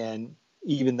 And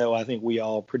even though I think we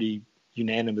all pretty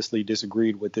unanimously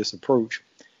disagreed with this approach,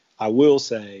 I will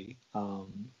say, I'll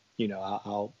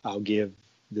give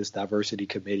this diversity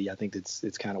committee, I think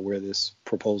it's kind of where this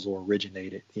proposal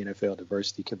originated, the NFL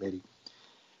Diversity Committee,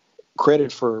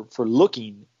 credit for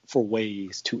looking for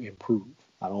ways to improve.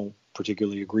 I don't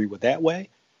particularly agree with that way,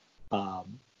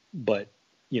 but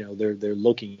they're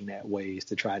looking at ways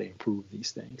to try to improve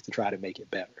these things, to try to make it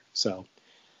better. So,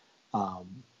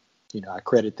 I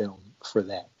credit them for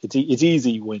that. It's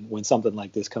easy when something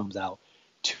like this comes out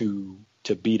to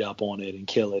beat up on it and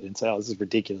kill it and say, oh, this is a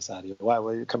ridiculous idea.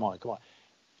 Why? Come on.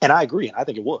 And I agree, and I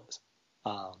think it was.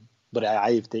 But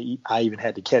I even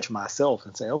had to catch myself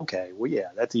and say, okay, well, yeah,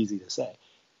 that's easy to say.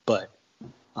 But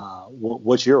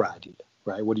what's your idea,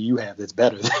 right? What do you have that's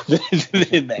better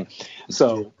than that?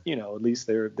 So, at least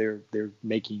they're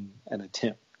making an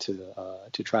attempt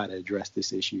to try to address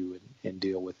this issue and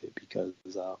deal with it because,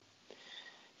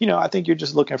 I think you're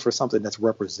just looking for something that's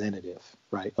representative,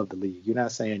 right, of the league. You're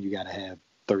not saying you got to have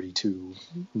 32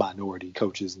 minority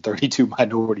coaches and 32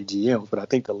 minority GMs, but I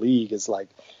think the league is like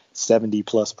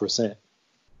 70+%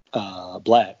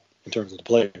 black in terms of the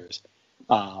players.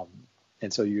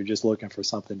 And so you're just looking for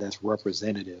something that's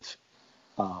representative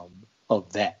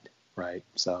of that, right?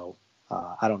 So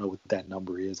I don't know what that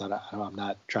number is. I'm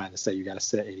not trying to say you got to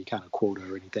set any kind of quota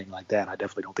or anything like that. I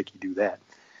definitely don't think you do that.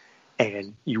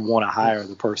 And you want to hire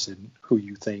the person who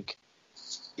you think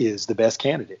is the best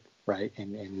candidate, right?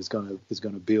 And is going to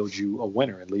build you a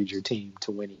winner and lead your team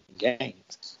to winning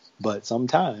games. But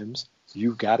sometimes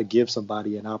you've got to give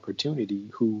somebody an opportunity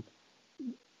who,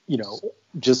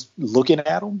 just looking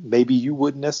at them, maybe you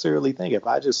wouldn't necessarily think if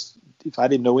I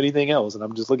didn't know anything else and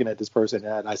I'm just looking at this person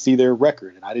and I see their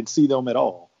record and I didn't see them at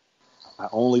all, I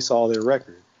only saw their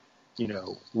record,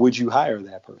 would you hire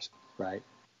that person, right?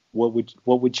 What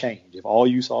would change if all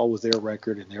you saw was their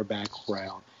record and their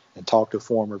background and talked to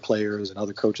former players and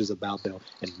other coaches about them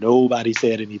and nobody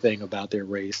said anything about their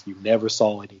race? You never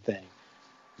saw anything.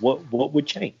 What would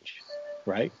change,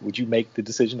 right? Would you make the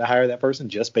decision to hire that person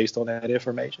just based on that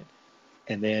information?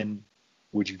 And then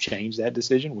would you change that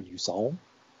decision when you saw them?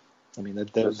 I mean,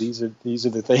 these are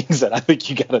the things that I think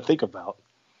you got to think about.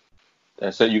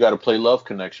 That's it. You got to play love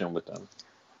connection with them.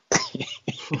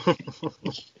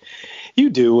 You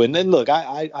do. And then look,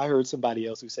 I heard somebody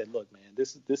else who said, look, man,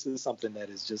 this is something that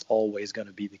is just always going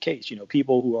to be the case.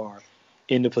 People who are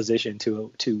in the position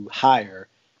to hire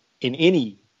in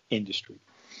any industry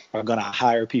are going to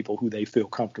hire people who they feel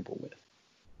comfortable with.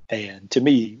 And to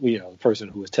me, the person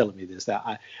who was telling me this,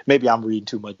 that maybe I'm reading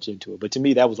too much into it, but to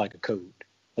me, that was like a code. I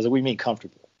was like, what do you mean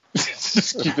comfortable?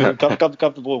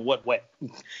 Comfortable in what way?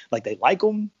 Like they like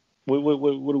them? What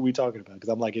are we talking about? Because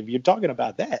I'm like, if you're talking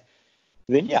about that,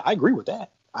 then yeah, I agree with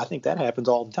that. I think that happens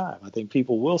all the time. I think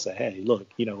people will say, hey, look,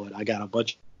 you know what? I got a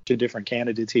bunch of different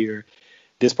candidates here.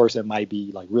 This person might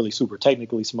be like really super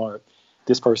technically smart.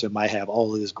 This person might have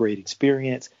all of this great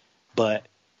experience. But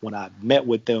when I met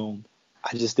with them,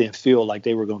 I just didn't feel like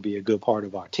they were going to be a good part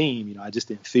of our team. I just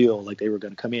didn't feel like they were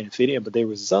going to come in and fit in. But there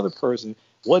was this other person,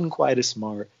 wasn't quite as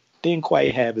smart, didn't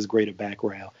quite have as great a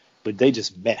background, but they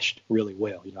just meshed really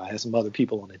well. I had some other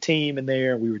people on the team in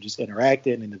there. We were just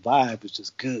interacting, and the vibe was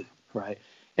just good, right?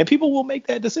 And people will make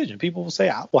that decision. People will say,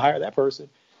 I will hire that person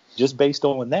just based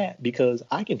on that because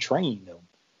I can train them,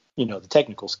 the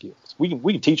technical skills. We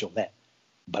can teach them that.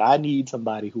 But I need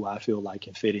somebody who I feel like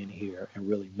can fit in here and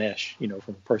really mesh,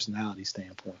 from a personality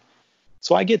standpoint.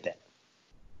 So I get that.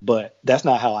 But that's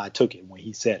not how I took it when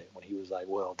he said it, when he was like,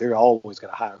 well, they're always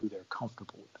going to hire who they're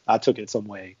comfortable with. I took it some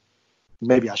way.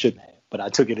 Maybe I shouldn't have, but I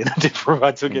took it in a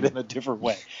different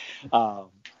way.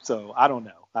 So I don't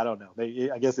know.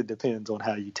 I guess it depends on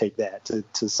how you take that.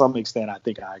 To some extent, I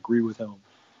think I agree with him.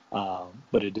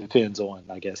 But it depends on,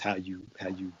 I guess, how you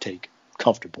take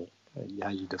comfortable, how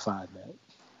you define that.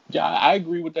 Yeah, I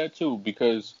agree with that too,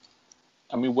 because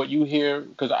what you hear,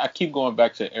 because I keep going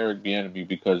back to Eric Bieniemy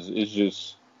because it's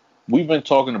just, we've been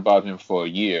talking about him for a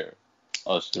year,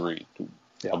 us three,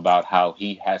 about how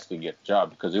he has to get a job,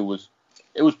 because it was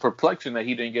perplexing that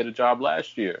he didn't get a job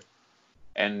last year.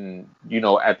 And,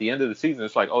 at the end of the season,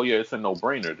 it's like, oh, yeah, it's a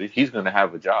no-brainer. He's going to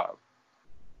have a job.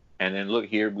 And then, look,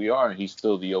 here we are, and he's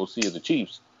still the OC of the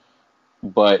Chiefs.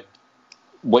 But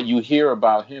what you hear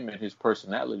about him and his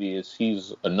personality is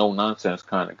he's a no-nonsense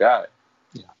kind of guy.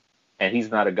 Yeah. And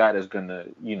he's not a guy that's going to,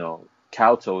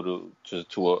 kowtow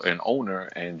to an owner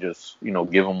and just,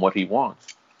 give him what he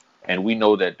wants. And we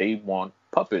know that they want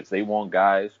puppets. They want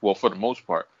guys, well, for the most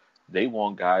part, they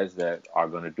want guys that are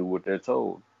going to do what they're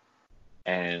told.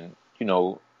 And,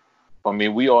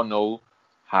 we all know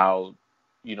how,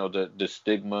 the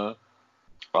stigma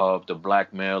of the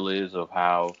black male is, of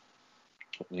how,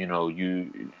 you're not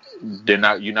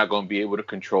going to be able to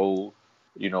control,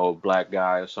 a black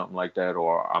guy or something like that.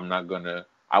 Or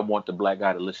I want the black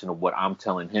guy to listen to what I'm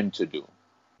telling him to do.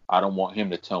 I don't want him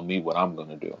to tell me what I'm going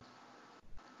to do.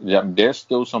 There's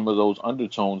still some of those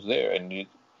undertones there, and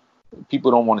people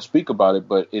don't want to speak about it,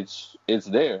 but it's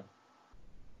there.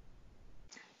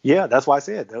 Yeah, that's why I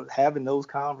said having those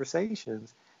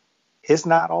conversations, it's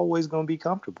not always going to be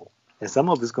comfortable. And some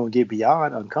of it's going to get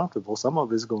beyond uncomfortable. Some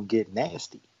of it's going to get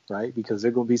nasty, right? Because there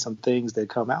are going to be some things that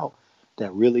come out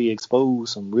that really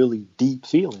expose some really deep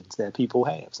feelings that people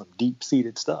have, some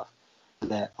deep-seated stuff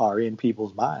that are in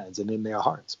people's minds and in their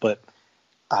hearts. But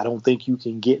I don't think you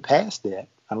can get past that.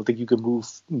 I don't think you can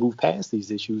move past these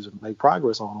issues and make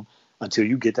progress on them until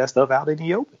you get that stuff out in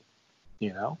the open.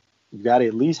 You got to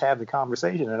at least have the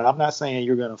conversation. And I'm not saying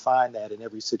you're going to find that in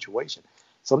every situation.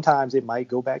 Sometimes it might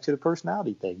go back to the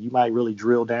personality thing. You might really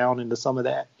drill down into some of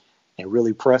that and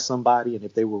really press somebody. And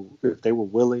if they were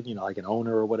willing, like an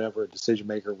owner or whatever, a decision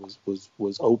maker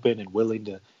was open and willing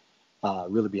to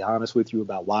really be honest with you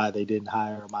about why they didn't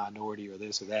hire a minority or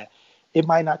this or that, it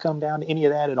might not come down to any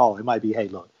of that at all. It might be, hey,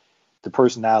 look, the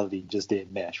personality just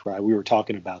didn't mesh, right? We were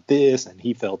talking about this and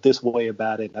he felt this way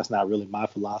about it. That's not really my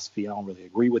philosophy. I don't really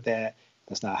agree with that.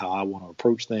 That's not how I want to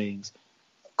approach things.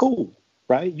 Cool,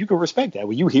 right? You can respect that.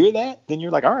 When you hear that, then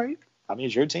you're like, all right,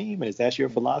 it's your team and that's your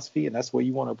philosophy and that's the way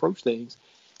you want to approach things.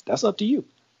 That's up to you.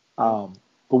 But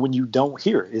when you don't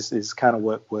hear it, it's kind of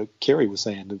what Kerry was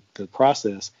saying, the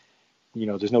process,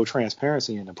 there's no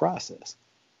transparency in the process.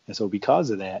 And so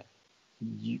because of that,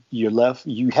 you're left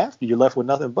with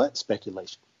nothing but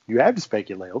speculation. You have to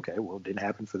speculate. Okay, well, it didn't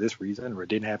happen for this reason, or it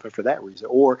didn't happen for that reason.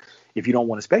 Or if you don't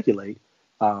want to speculate,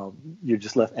 you're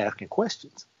just left asking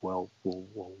questions. Well,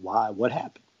 why? What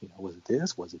happened? Was it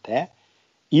this? Was it that?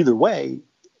 Either way,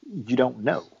 you don't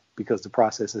know because the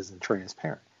process isn't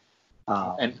transparent.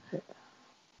 What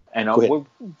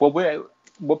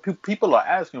people are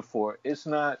asking for, it's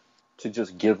not to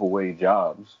just give away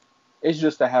jobs. It's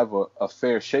just to have a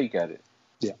fair shake at it.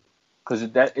 Yeah. Because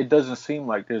it doesn't seem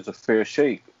like there's a fair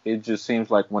shake. It just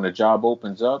seems like when a job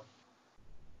opens up,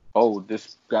 oh,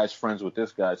 this guy's friends with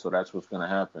this guy, so that's what's going to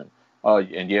happen.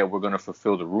 And yeah, we're going to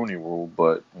fulfill the Rooney Rule,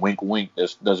 but wink, wink,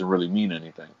 this doesn't really mean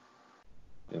anything.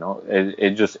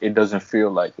 It doesn't feel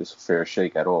like it's a fair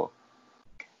shake at all.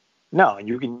 No, and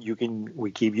we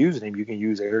keep using him. You can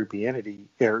use Eric Bieniemy,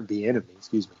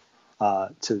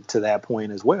 to that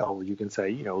point as well, where you can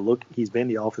say, look, he's been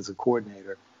the offensive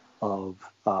coordinator of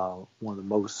one of the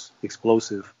most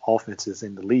explosive offenses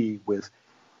in the league with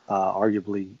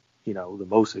arguably, the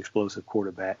most explosive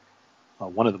quarterback,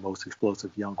 one of the most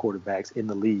explosive young quarterbacks in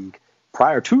the league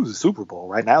prior to the Super Bowl.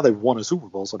 Right now they've won a Super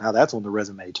Bowl, so now that's on the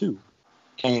resume too.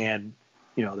 And,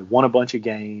 they won a bunch of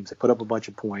games, they put up a bunch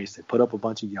of points, they put up a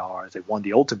bunch of yards, they won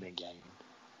the ultimate game.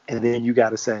 And then you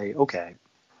got to say, okay,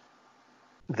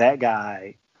 that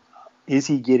guy, is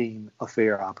he getting a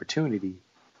fair opportunity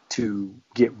to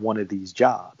get one of these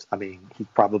jobs? He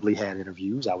probably had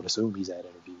interviews. I would assume he's had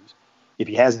interviews. If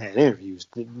he hasn't had interviews,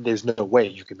 there's no way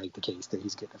you can make the case that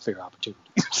he's getting a fair opportunity.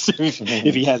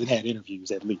 If he hasn't had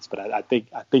interviews, at least. But I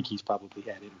think he's probably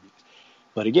had interviews.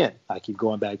 But again, I keep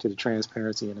going back to the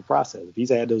transparency in the process. If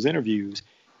he's had those interviews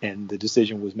and the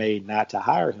decision was made not to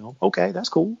hire him, okay, that's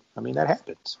cool. That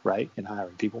happens, right? In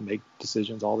hiring, people make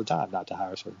decisions all the time not to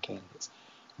hire certain candidates.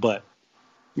 But,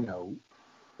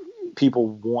 people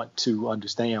want to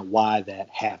understand why that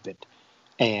happened.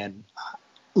 And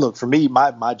look, for me,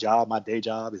 my day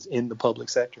job is in the public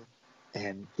sector,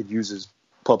 and it uses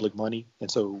public money. And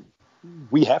so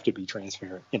we have to be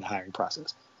transparent in the hiring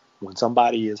process. When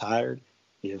somebody is hired,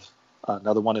 if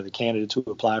another one of the candidates who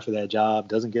apply for that job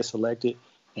doesn't get selected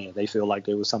and they feel like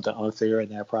there was something unfair in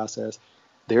that process,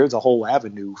 there's a whole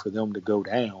avenue for them to go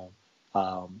down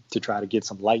to try to get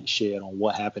some light shed on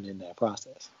what happened in that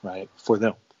process, right, for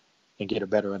them, and get a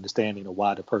better understanding of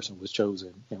why the person was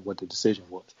chosen and what the decision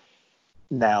was.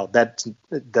 Now, that's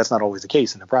not always the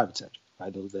case in the private sector,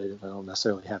 right? They don't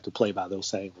necessarily have to play by those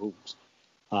same rules,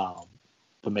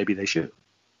 but maybe they should,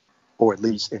 or at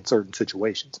least in certain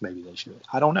situations, maybe they should.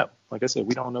 I don't know. Like I said,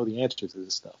 we don't know the answer to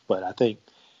this stuff, but I think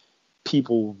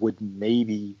people would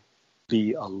maybe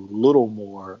be a little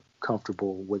more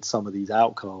comfortable with some of these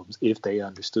outcomes if they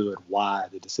understood why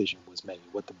the decision was made,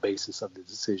 what the basis of the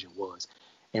decision was.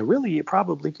 And really, it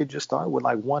probably could just start with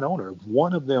like one owner.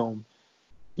 One of them,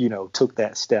 took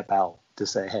that step out to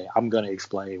say, hey, I'm going to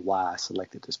explain why I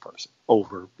selected this person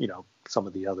over, some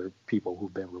of the other people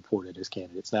who've been reported as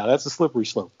candidates. Now, that's a slippery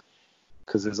slope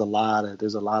because there's a lot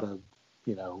of,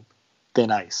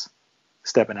 thin ice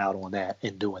stepping out on that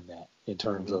and doing that in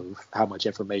terms of how much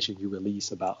information you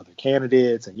release about other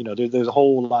candidates. And, there's a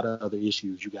whole lot of other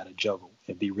issues you got to juggle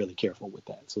and be really careful with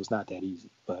that. So it's not that easy,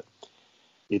 but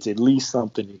it's at least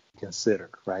something to consider,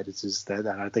 right? It's just that,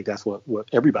 and I think that's what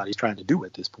everybody's trying to do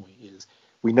at this point is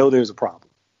we know there's a problem.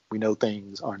 We know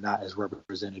things are not as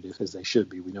representative as they should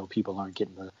be. We know people aren't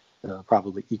getting the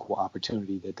probably equal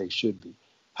opportunity that they should be.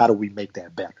 How do we make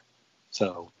that better?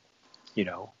 So,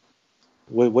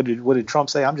 what did Trump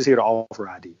say? I'm just here to offer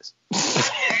ideas.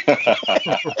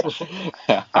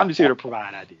 I'm just here to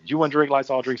provide ideas. You want to drink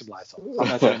Lysol? Drink some Lysol. I'm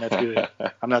not saying that's good.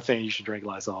 I'm not saying you should drink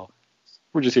Lysol.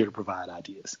 We're just here to provide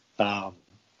ideas.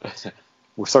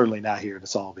 We're certainly not here to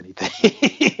solve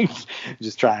anything.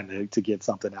 Just trying to get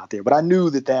something out there. But I knew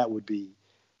that would be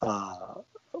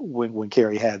when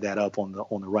Kerry had that up on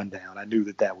the rundown. I knew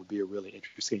that would be a really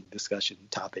interesting discussion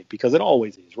topic because it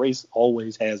always is. Race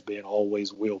always has been,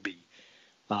 always will be.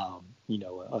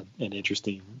 An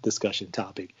interesting discussion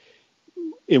topic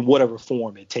in whatever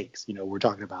form it takes. We're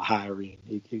talking about hiring.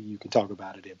 You can talk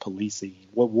about it in policing,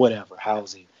 whatever,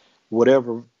 housing,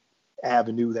 whatever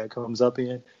avenue that comes up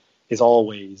in is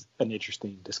always an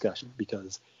interesting discussion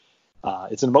because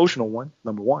it's an emotional one,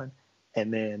 number one.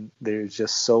 And then there's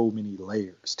just so many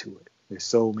layers to it. There's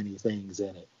so many things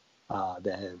in it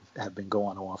that have been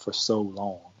going on for so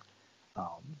long.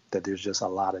 That there's just a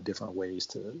lot of different ways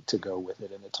to go with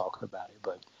it and to talk about it.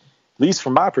 But at least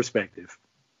from my perspective,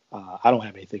 I don't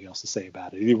have anything else to say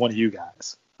about it. Either one of you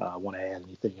guys want to add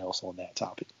anything else on that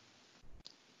topic?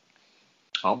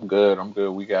 I'm good.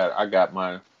 I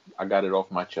got it off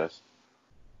my chest.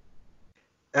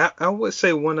 I would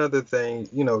say one other thing,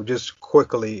 just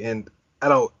quickly, and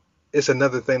it's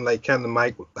another thing like kind of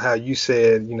Mike, how you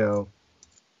said,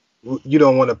 you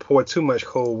don't want to pour too much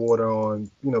cold water on,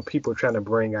 people trying to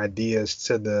bring ideas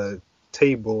to the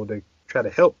table to try to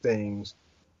help things.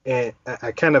 And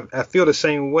I feel the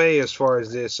same way as far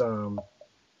as this.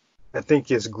 I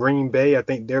think it's Green Bay. I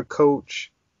think their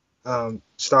coach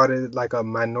started like a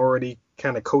minority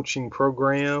kind of coaching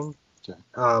program. Okay.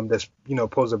 That's,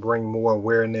 supposed to bring more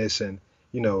awareness and,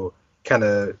 kind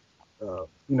of,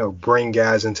 bring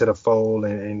guys into the fold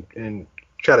and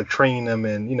try to train them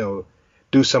and,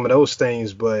 do some of those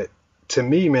things. But to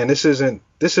me, man, this isn't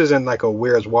like a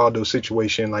Where's Waldo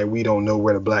situation. Like we don't know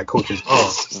where the black coaches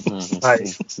are. Like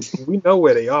we know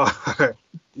where they are.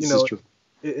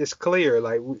 It's clear.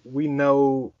 Like we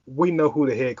know who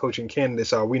the head coaching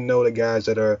candidates are. We know the guys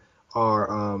that are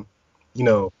kind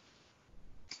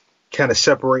of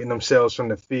separating themselves from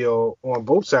the field on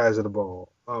both sides of the ball,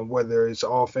 whether it's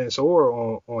offense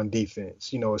or on defense.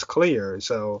 It's clear.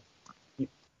 So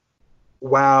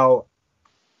while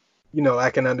I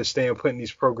can understand putting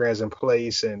these programs in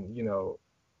place and,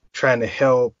 trying to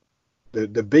help.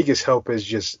 The biggest help is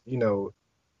just,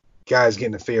 guys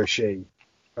getting a fair shake.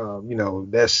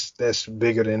 That's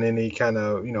bigger than any kind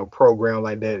of, program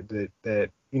like that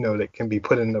can be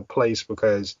put into place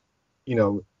because,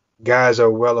 guys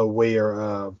are well aware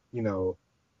of,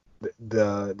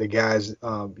 the guys,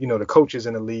 the coaches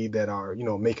in the league that are,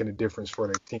 making a difference for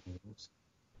their teams.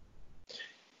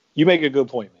 You make a good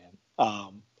point, man.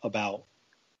 About,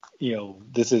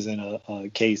 this isn't a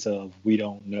case of we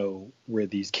don't know where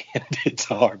these candidates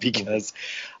are because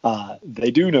they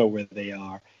do know where they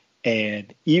are.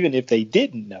 And even if they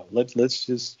didn't know, let's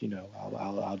just,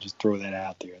 I'll just throw that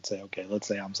out there and say, okay, let's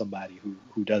say I'm somebody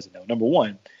who doesn't know. Number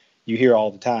one, you hear all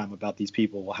the time about these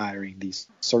people hiring these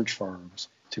search firms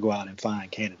to go out and find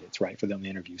candidates, right, for them to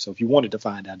interview. So if you wanted to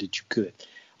find out that you could.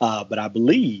 But I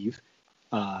believe,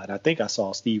 and I think I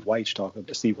saw Steve Wyche talk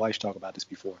about this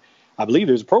before. I believe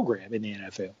there's a program in the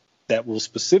NFL that will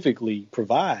specifically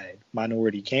provide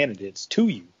minority candidates to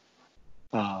you.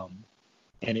 And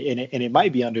it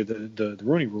might be under the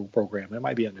Rooney Rule program. It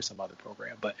might be under some other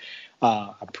program. But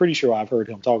I'm pretty sure I've heard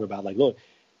him talk about, like, look,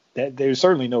 that there's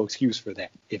certainly no excuse for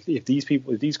that. If these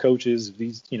people, if these coaches,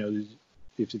 if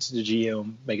it's the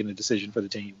GM making a decision for the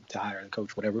team to hire the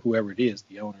coach, whoever it is,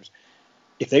 the owners,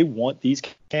 if they want these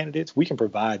candidates, we can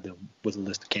provide them with a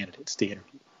list of candidates to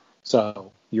interview.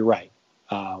 So you're right.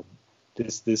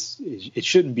 It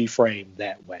shouldn't be framed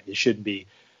that way. It shouldn't be,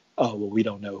 oh, well, we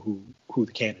don't know who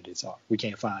the candidates are. We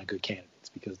can't find good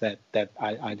candidates, because that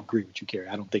I agree with you, Kerry.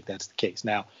 I don't think that's the case.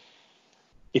 Now,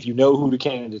 if you know who the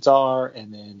candidates are,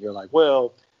 and then you're like,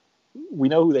 well, we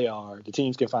know who they are, the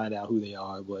teams can find out who they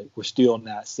are, but we're still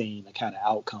not seeing the kind of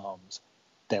outcomes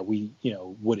that we,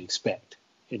 would expect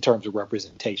in terms of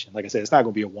representation. Like I said, it's not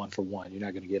going to be a 1-for-1. You're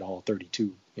not going to get all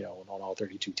 32, on all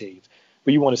 32 teams,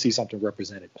 but you want to see something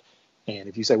representative. And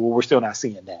if you say, well, we're still not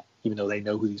seeing that, even though they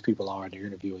know who these people are and they're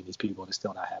interviewing these people, and it's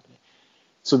still not happening.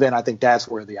 So then I think that's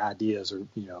where the ideas are,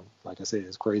 like I said,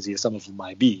 as crazy as some of them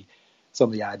might be, some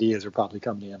of the ideas are probably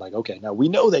coming in like, okay, now we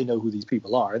know they know who these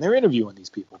people are and they're interviewing these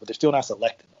people, but they're still not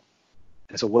selecting them.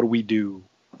 And so what do we do,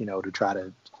 to try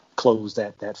to close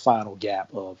that final gap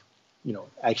of,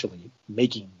 actually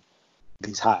making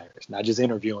these hires, not just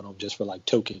interviewing them just for like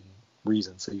token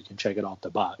reasons so you can check it off the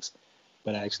box,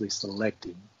 but actually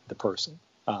selecting the person.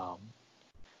 I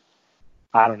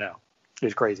don't know.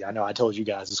 It's crazy. I know I told you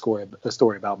guys a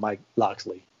story about Mike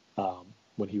Locksley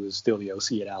when he was still the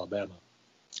OC at Alabama.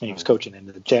 And he was coaching in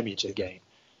the championship game.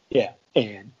 Yeah.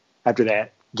 And after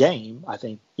that game, I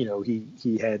think,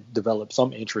 he had developed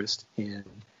some interest in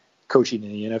coaching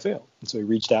in the NFL. And so he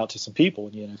reached out to some people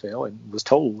in the NFL and was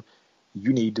told,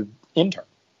 you need to intern.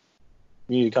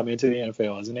 You need to come into the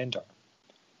NFL as an intern.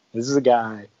 This is a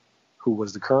guy who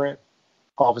was the current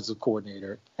offensive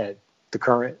coordinator at the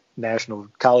current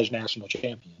college national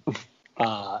champion,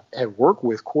 had worked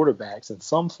with quarterbacks in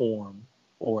some form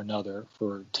or another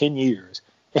for 10 years,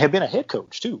 and had been a head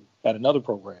coach too at another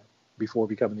program before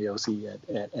becoming the OC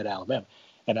at Alabama.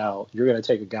 And now you're going to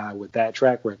take a guy with that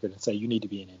track record and say you need to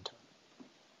be an intern,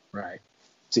 right?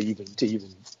 To even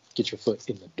get your foot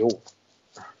in the door.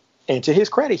 And to his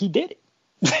credit, he did it.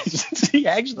 He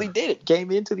actually did it.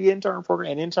 Came into the intern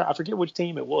program. I forget which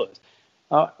team it was.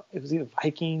 It was either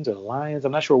Vikings or the Lions.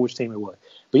 I'm not sure which team it was.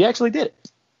 But he actually did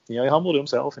it. He humbled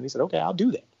himself and he said, okay, I'll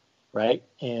do that. Right.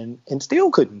 And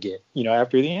still couldn't get,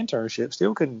 after the internship,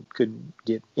 still couldn't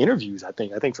get interviews. I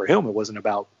think for him, it wasn't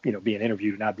about, being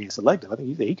interviewed and not being selected. I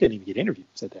think he couldn't even get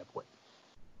interviews at that point.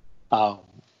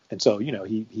 And so,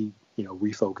 he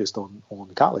refocused on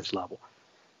the college level.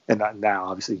 And now,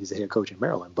 obviously, he's a head coach in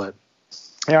Maryland. But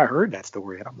I heard that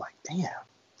story and I'm like,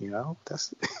 damn,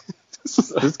 that's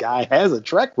this guy has a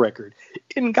track record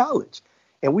in college.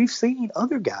 And we've seen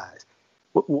other guys.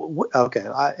 Okay,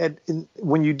 and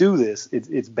when you do this,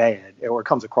 it's bad, or it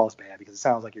comes across bad because it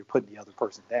sounds like you're putting the other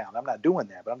person down. I'm not doing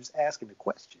that, but I'm just asking the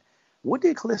question. What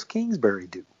did Cliff Kingsbury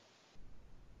do?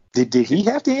 Did he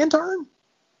have to intern?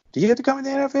 Did he have to come in the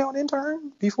NFL and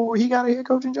intern before he got a head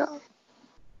coaching job?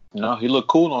 No, he looked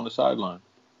cool on the sideline.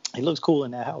 He looks cool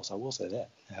in that house. I will say that.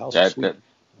 The house is sweet.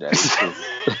 That's true.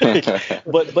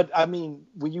 But I mean,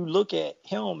 when you look at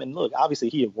him and look, obviously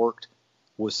he had worked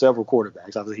with several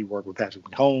quarterbacks. Obviously, he worked with Patrick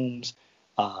Mahomes.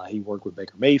 He worked with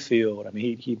Baker Mayfield. I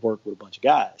mean, he worked with a bunch of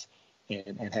guys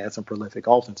and had some prolific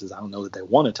offenses. I don't know that they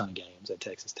won a ton of games at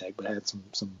Texas Tech, but had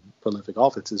some prolific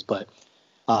offenses. But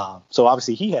so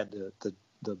obviously he had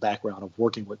the background of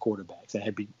working with quarterbacks and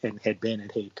had been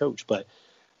a head coach. But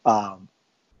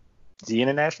the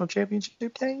international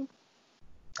championship game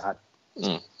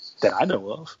that I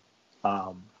know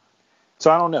of. So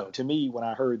I don't know. To me, when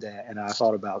I heard that and I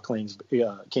thought about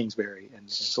Kingsbury and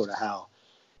sort of how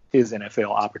his NFL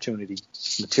opportunity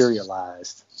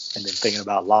materialized, and then thinking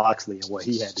about Locksley and what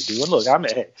he had to do. And look,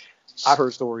 I've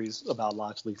heard stories about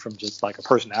Locksley from just like a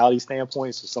personality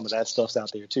standpoint, so some of that stuff's out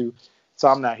there too. So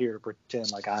I'm not here to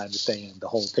pretend like I understand the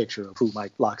whole picture of who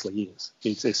Mike Locksley is.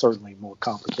 It's certainly more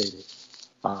complicated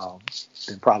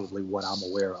than probably what I'm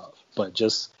aware of. But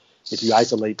just if you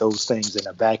isolate those things in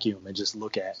a vacuum and just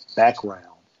look at background,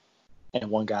 and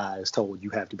one guy is told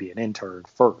you have to be an intern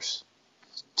first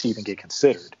to even get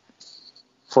considered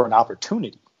for an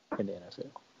opportunity in the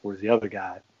NFL, whereas the other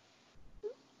guy,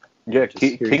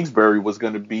 Kingsbury was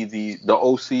going to be the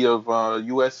OC of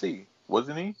USC,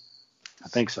 wasn't he? I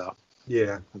think so.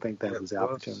 Yeah, I think that was the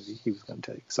opportunity he was going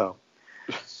to take. So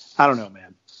I don't know,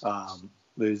 man.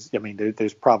 There's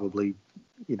probably,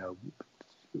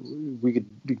 we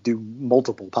could do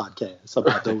multiple podcasts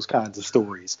about those kinds of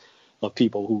stories of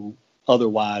people who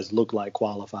otherwise look like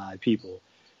qualified people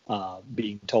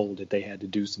being told that they had to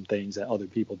do some things that other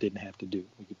people didn't have to do.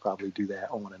 We could probably do that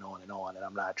on and on and on. And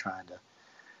I'm not trying to,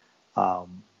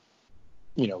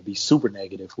 be super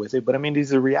negative with it. But I mean,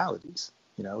 these are realities.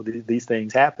 These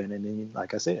things happen. And then,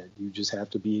 like I said, you just have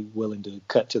to be willing to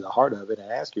cut to the heart of it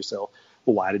and ask yourself,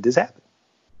 well, why did this happen?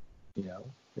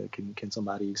 Can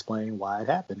somebody explain why it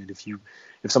happened? And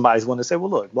if somebody's willing to say, well,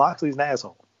 look, Loxley's an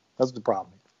asshole. That's the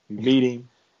problem. You meet him,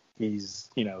 he's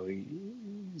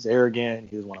arrogant.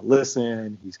 He doesn't want to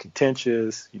listen. He's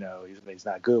contentious. He's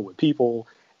not good with people.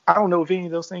 I don't know if any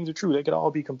of those things are true. They could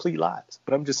all be complete lies.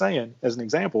 But I'm just saying, as an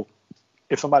example,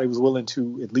 if somebody was willing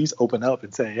to at least open up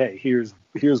and say, hey, here's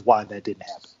why that didn't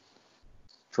happen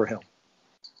for him,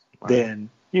 right, then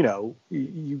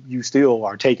you still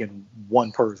are taking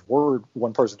one person's word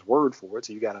for it.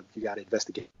 So you gotta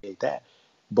investigate that.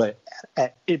 But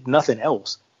if nothing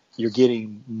else, you're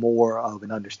getting more of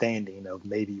an understanding of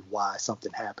maybe why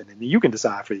something happened, and you can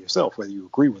decide for yourself whether you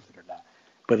agree with it or not.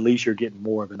 But at least you're getting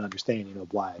more of an understanding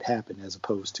of why it happened, as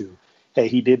opposed to, hey,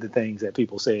 he did the things that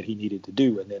people said he needed to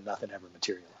do, and then nothing ever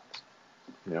materialized.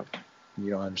 Yeah, you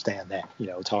don't understand that.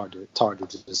 It's hard to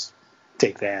just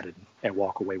take that and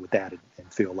walk away with that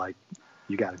and feel like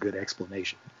you got a good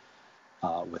explanation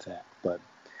with that. But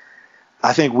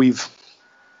I think we've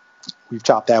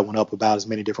chopped that one up about as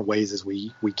many different ways as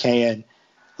we can.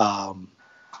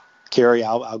 Carrie,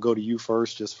 I'll go to you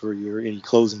first, just for any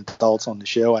closing thoughts on the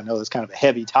show. I know it's kind of a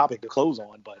heavy topic to close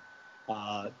on, but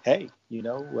hey,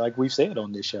 like we've said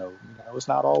on this show, it's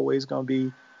not always going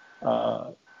to be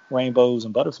rainbows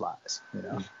and butterflies.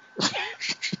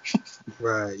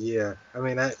 Right. Yeah. I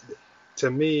mean, to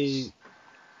me,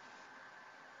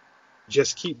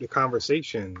 just keep the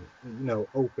conversation,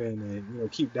 open, and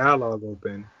keep dialogue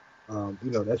open.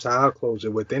 That's how I'll close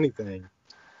it with anything.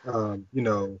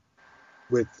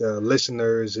 With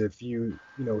listeners, if you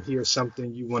hear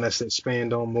something you want us to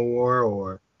expand on more,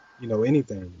 or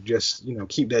anything, just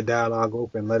keep that dialogue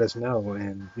open. Let us know,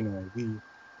 and we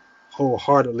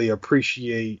wholeheartedly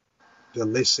appreciate the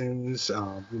listens.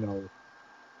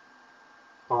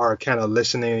 Our kind of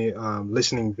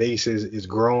listening base is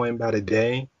growing by the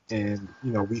day, and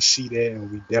we see that,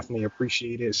 and we definitely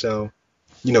appreciate it. So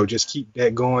just keep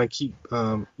that going, keep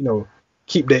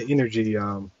that energy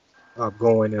up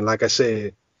going. And like I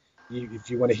said, if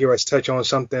you want to hear us touch on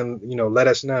something, let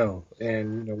us know,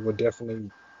 and we'll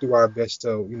definitely do our best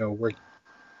to work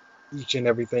each and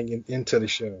everything into the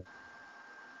show.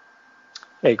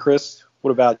 Hey Chris,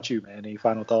 what about you, man? Any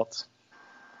final thoughts?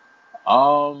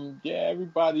 Yeah,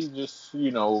 everybody just,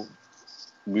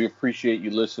 we appreciate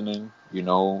you listening,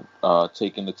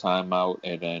 taking the time out,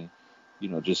 and then,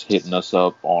 just hitting us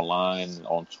up online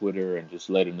on Twitter and just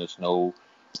letting us know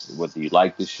whether you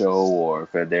like the show or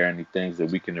if there are any things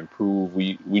that we can improve.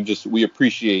 We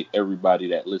appreciate everybody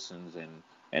that listens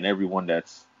and everyone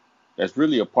that's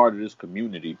really a part of this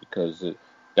community, because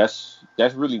that's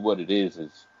really what it is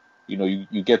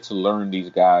you get to learn these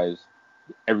guys,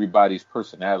 everybody's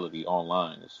personality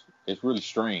online. It's really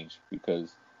strange,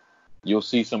 because you'll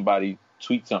see somebody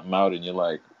tweet something out and you're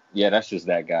like, yeah, that's just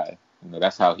that guy.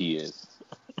 That's how he is.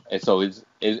 And so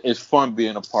it's fun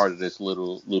being a part of this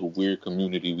little weird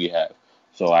community we have.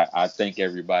 So I thank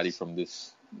everybody from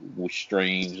this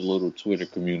strange little Twitter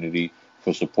community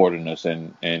for supporting us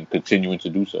and continuing to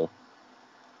do so.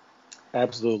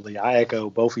 Absolutely. I echo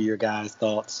both of your guys'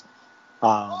 thoughts.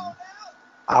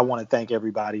 I want to thank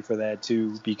everybody for that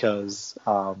too, because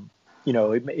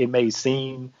it may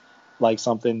seem like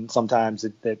something sometimes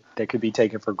that could be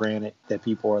taken for granted, that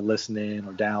people are listening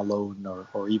or downloading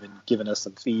or even giving us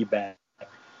some feedback.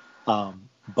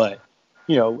 But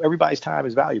everybody's time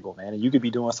is valuable, man, and you could be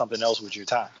doing something else with your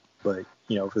time. But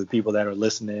for the people that are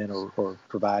listening or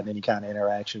providing any kind of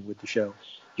interaction with the show,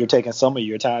 you're taking some of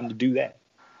your time to do that,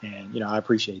 and I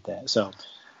appreciate that. So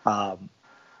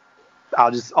I'll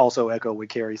just also echo what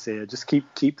Carrie said. Just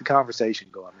keep the conversation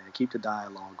going, man. Keep the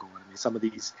dialogue going. I mean, some of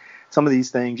these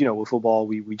things, with football,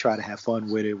 we try to have fun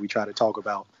with it. We try to talk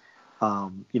about,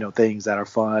 things that are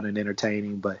fun and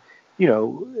entertaining. But,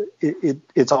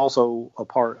 it's also a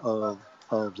part of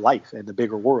life and the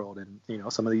bigger world. And,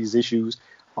 some of these issues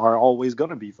are always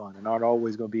going to be fun and aren't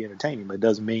always going to be entertaining. But it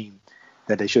doesn't mean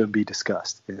that they shouldn't be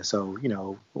discussed. And so,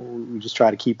 we just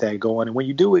try to keep that going. And when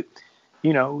you do it,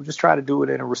 just try to do it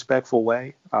in a respectful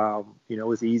way.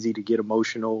 It's easy to get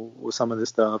emotional with some of this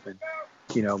stuff, and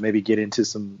maybe get into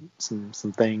some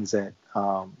things that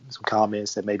some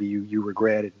comments that maybe you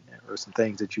regret, or some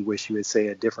things that you wish you had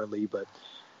said differently. But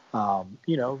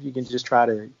you can just try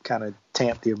to kind of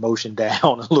tamp the emotion down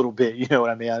a little bit. You know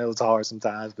what I mean? I know it's hard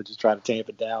sometimes, but just try to tamp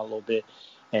it down a little bit.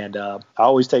 And I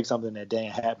always take something that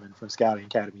Dan Hatman from Scouting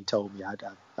Academy told me. I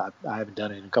haven't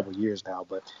done it in a couple of years now,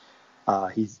 but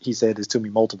he said this to me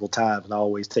multiple times, and I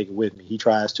always take it with me. He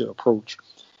tries to approach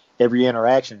every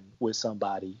interaction with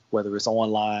somebody, whether it's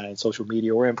online, social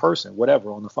media, or in person,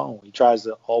 whatever, on the phone. He tries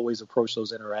to always approach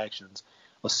those interactions,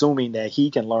 assuming that he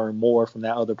can learn more from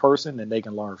that other person than they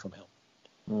can learn from him.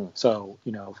 So,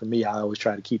 you know, for me, I always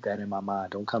try to keep that in my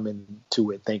mind. Don't come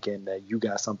into it thinking that you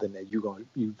got something that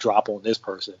you drop on this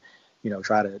person. You know,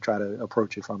 try to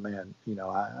approach it from, man, you know,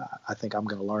 I think I'm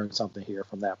going to learn something here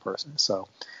from that person. So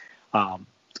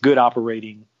it's a good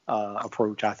operating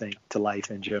approach, I think, to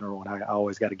life in general. And I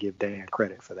always got to give Dan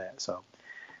credit for that. So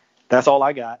that's all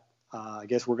I got. I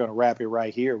guess we're going to wrap it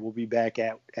right here. We'll be back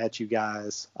at you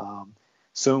guys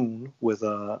soon with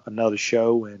another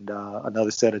show and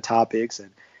another set of topics.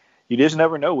 And you just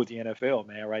never know with the NFL,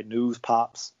 man, right? News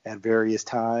pops at various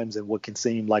times, and what can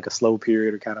seem like a slow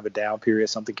period or kind of a down period,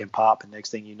 something can pop, and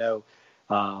next thing you know,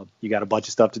 you got a bunch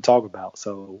of stuff to talk about.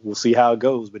 So we'll see how it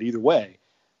goes. But either way,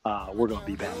 we're going to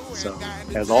be back. So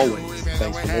as always,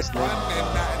 thanks for listening.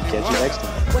 Catch you next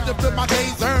time. When you feel my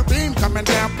laser beam coming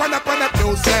down, run up,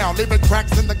 no sound, leaving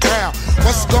cracks in the ground.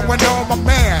 What's going on, my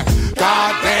man?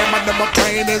 God damn, I know my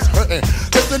brain is hurting.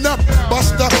 Listen up,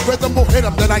 bust up, rhythm will hit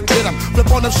him, then I get him. Flip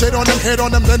on them, shit on them, hit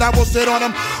on them, then I will sit on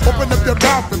them. Open up your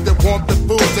mouth if you want the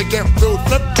food to get through.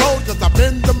 Flip cold, cause I'm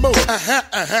in the mood.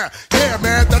 Yeah,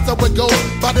 man, that's how it goes.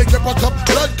 Body grip a cup,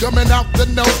 blood coming out the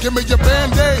nose. Give me your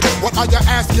Band-Aid. What are you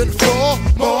asking for?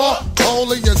 More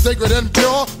holy and sacred and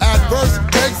pure. Adverse,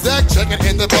 exact, check it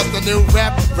in the bust a new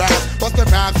rap, bust the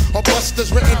rhymes, or bust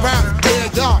this written rhymes.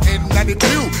 Yeah, y'all, in 92,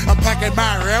 I'm packing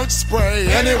my round spray.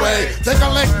 Anyway, take a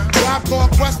lick, drive core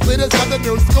quest leaders of the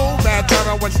new school. Mad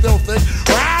terror when still thick.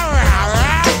 Rah, rah,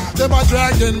 rah. To my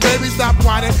dragon, baby, stop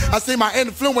whining. I see my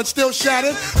influence still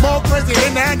shattered. More crazy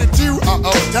in 92.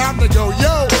 Time to go,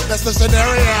 yo, that's the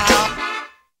scenario.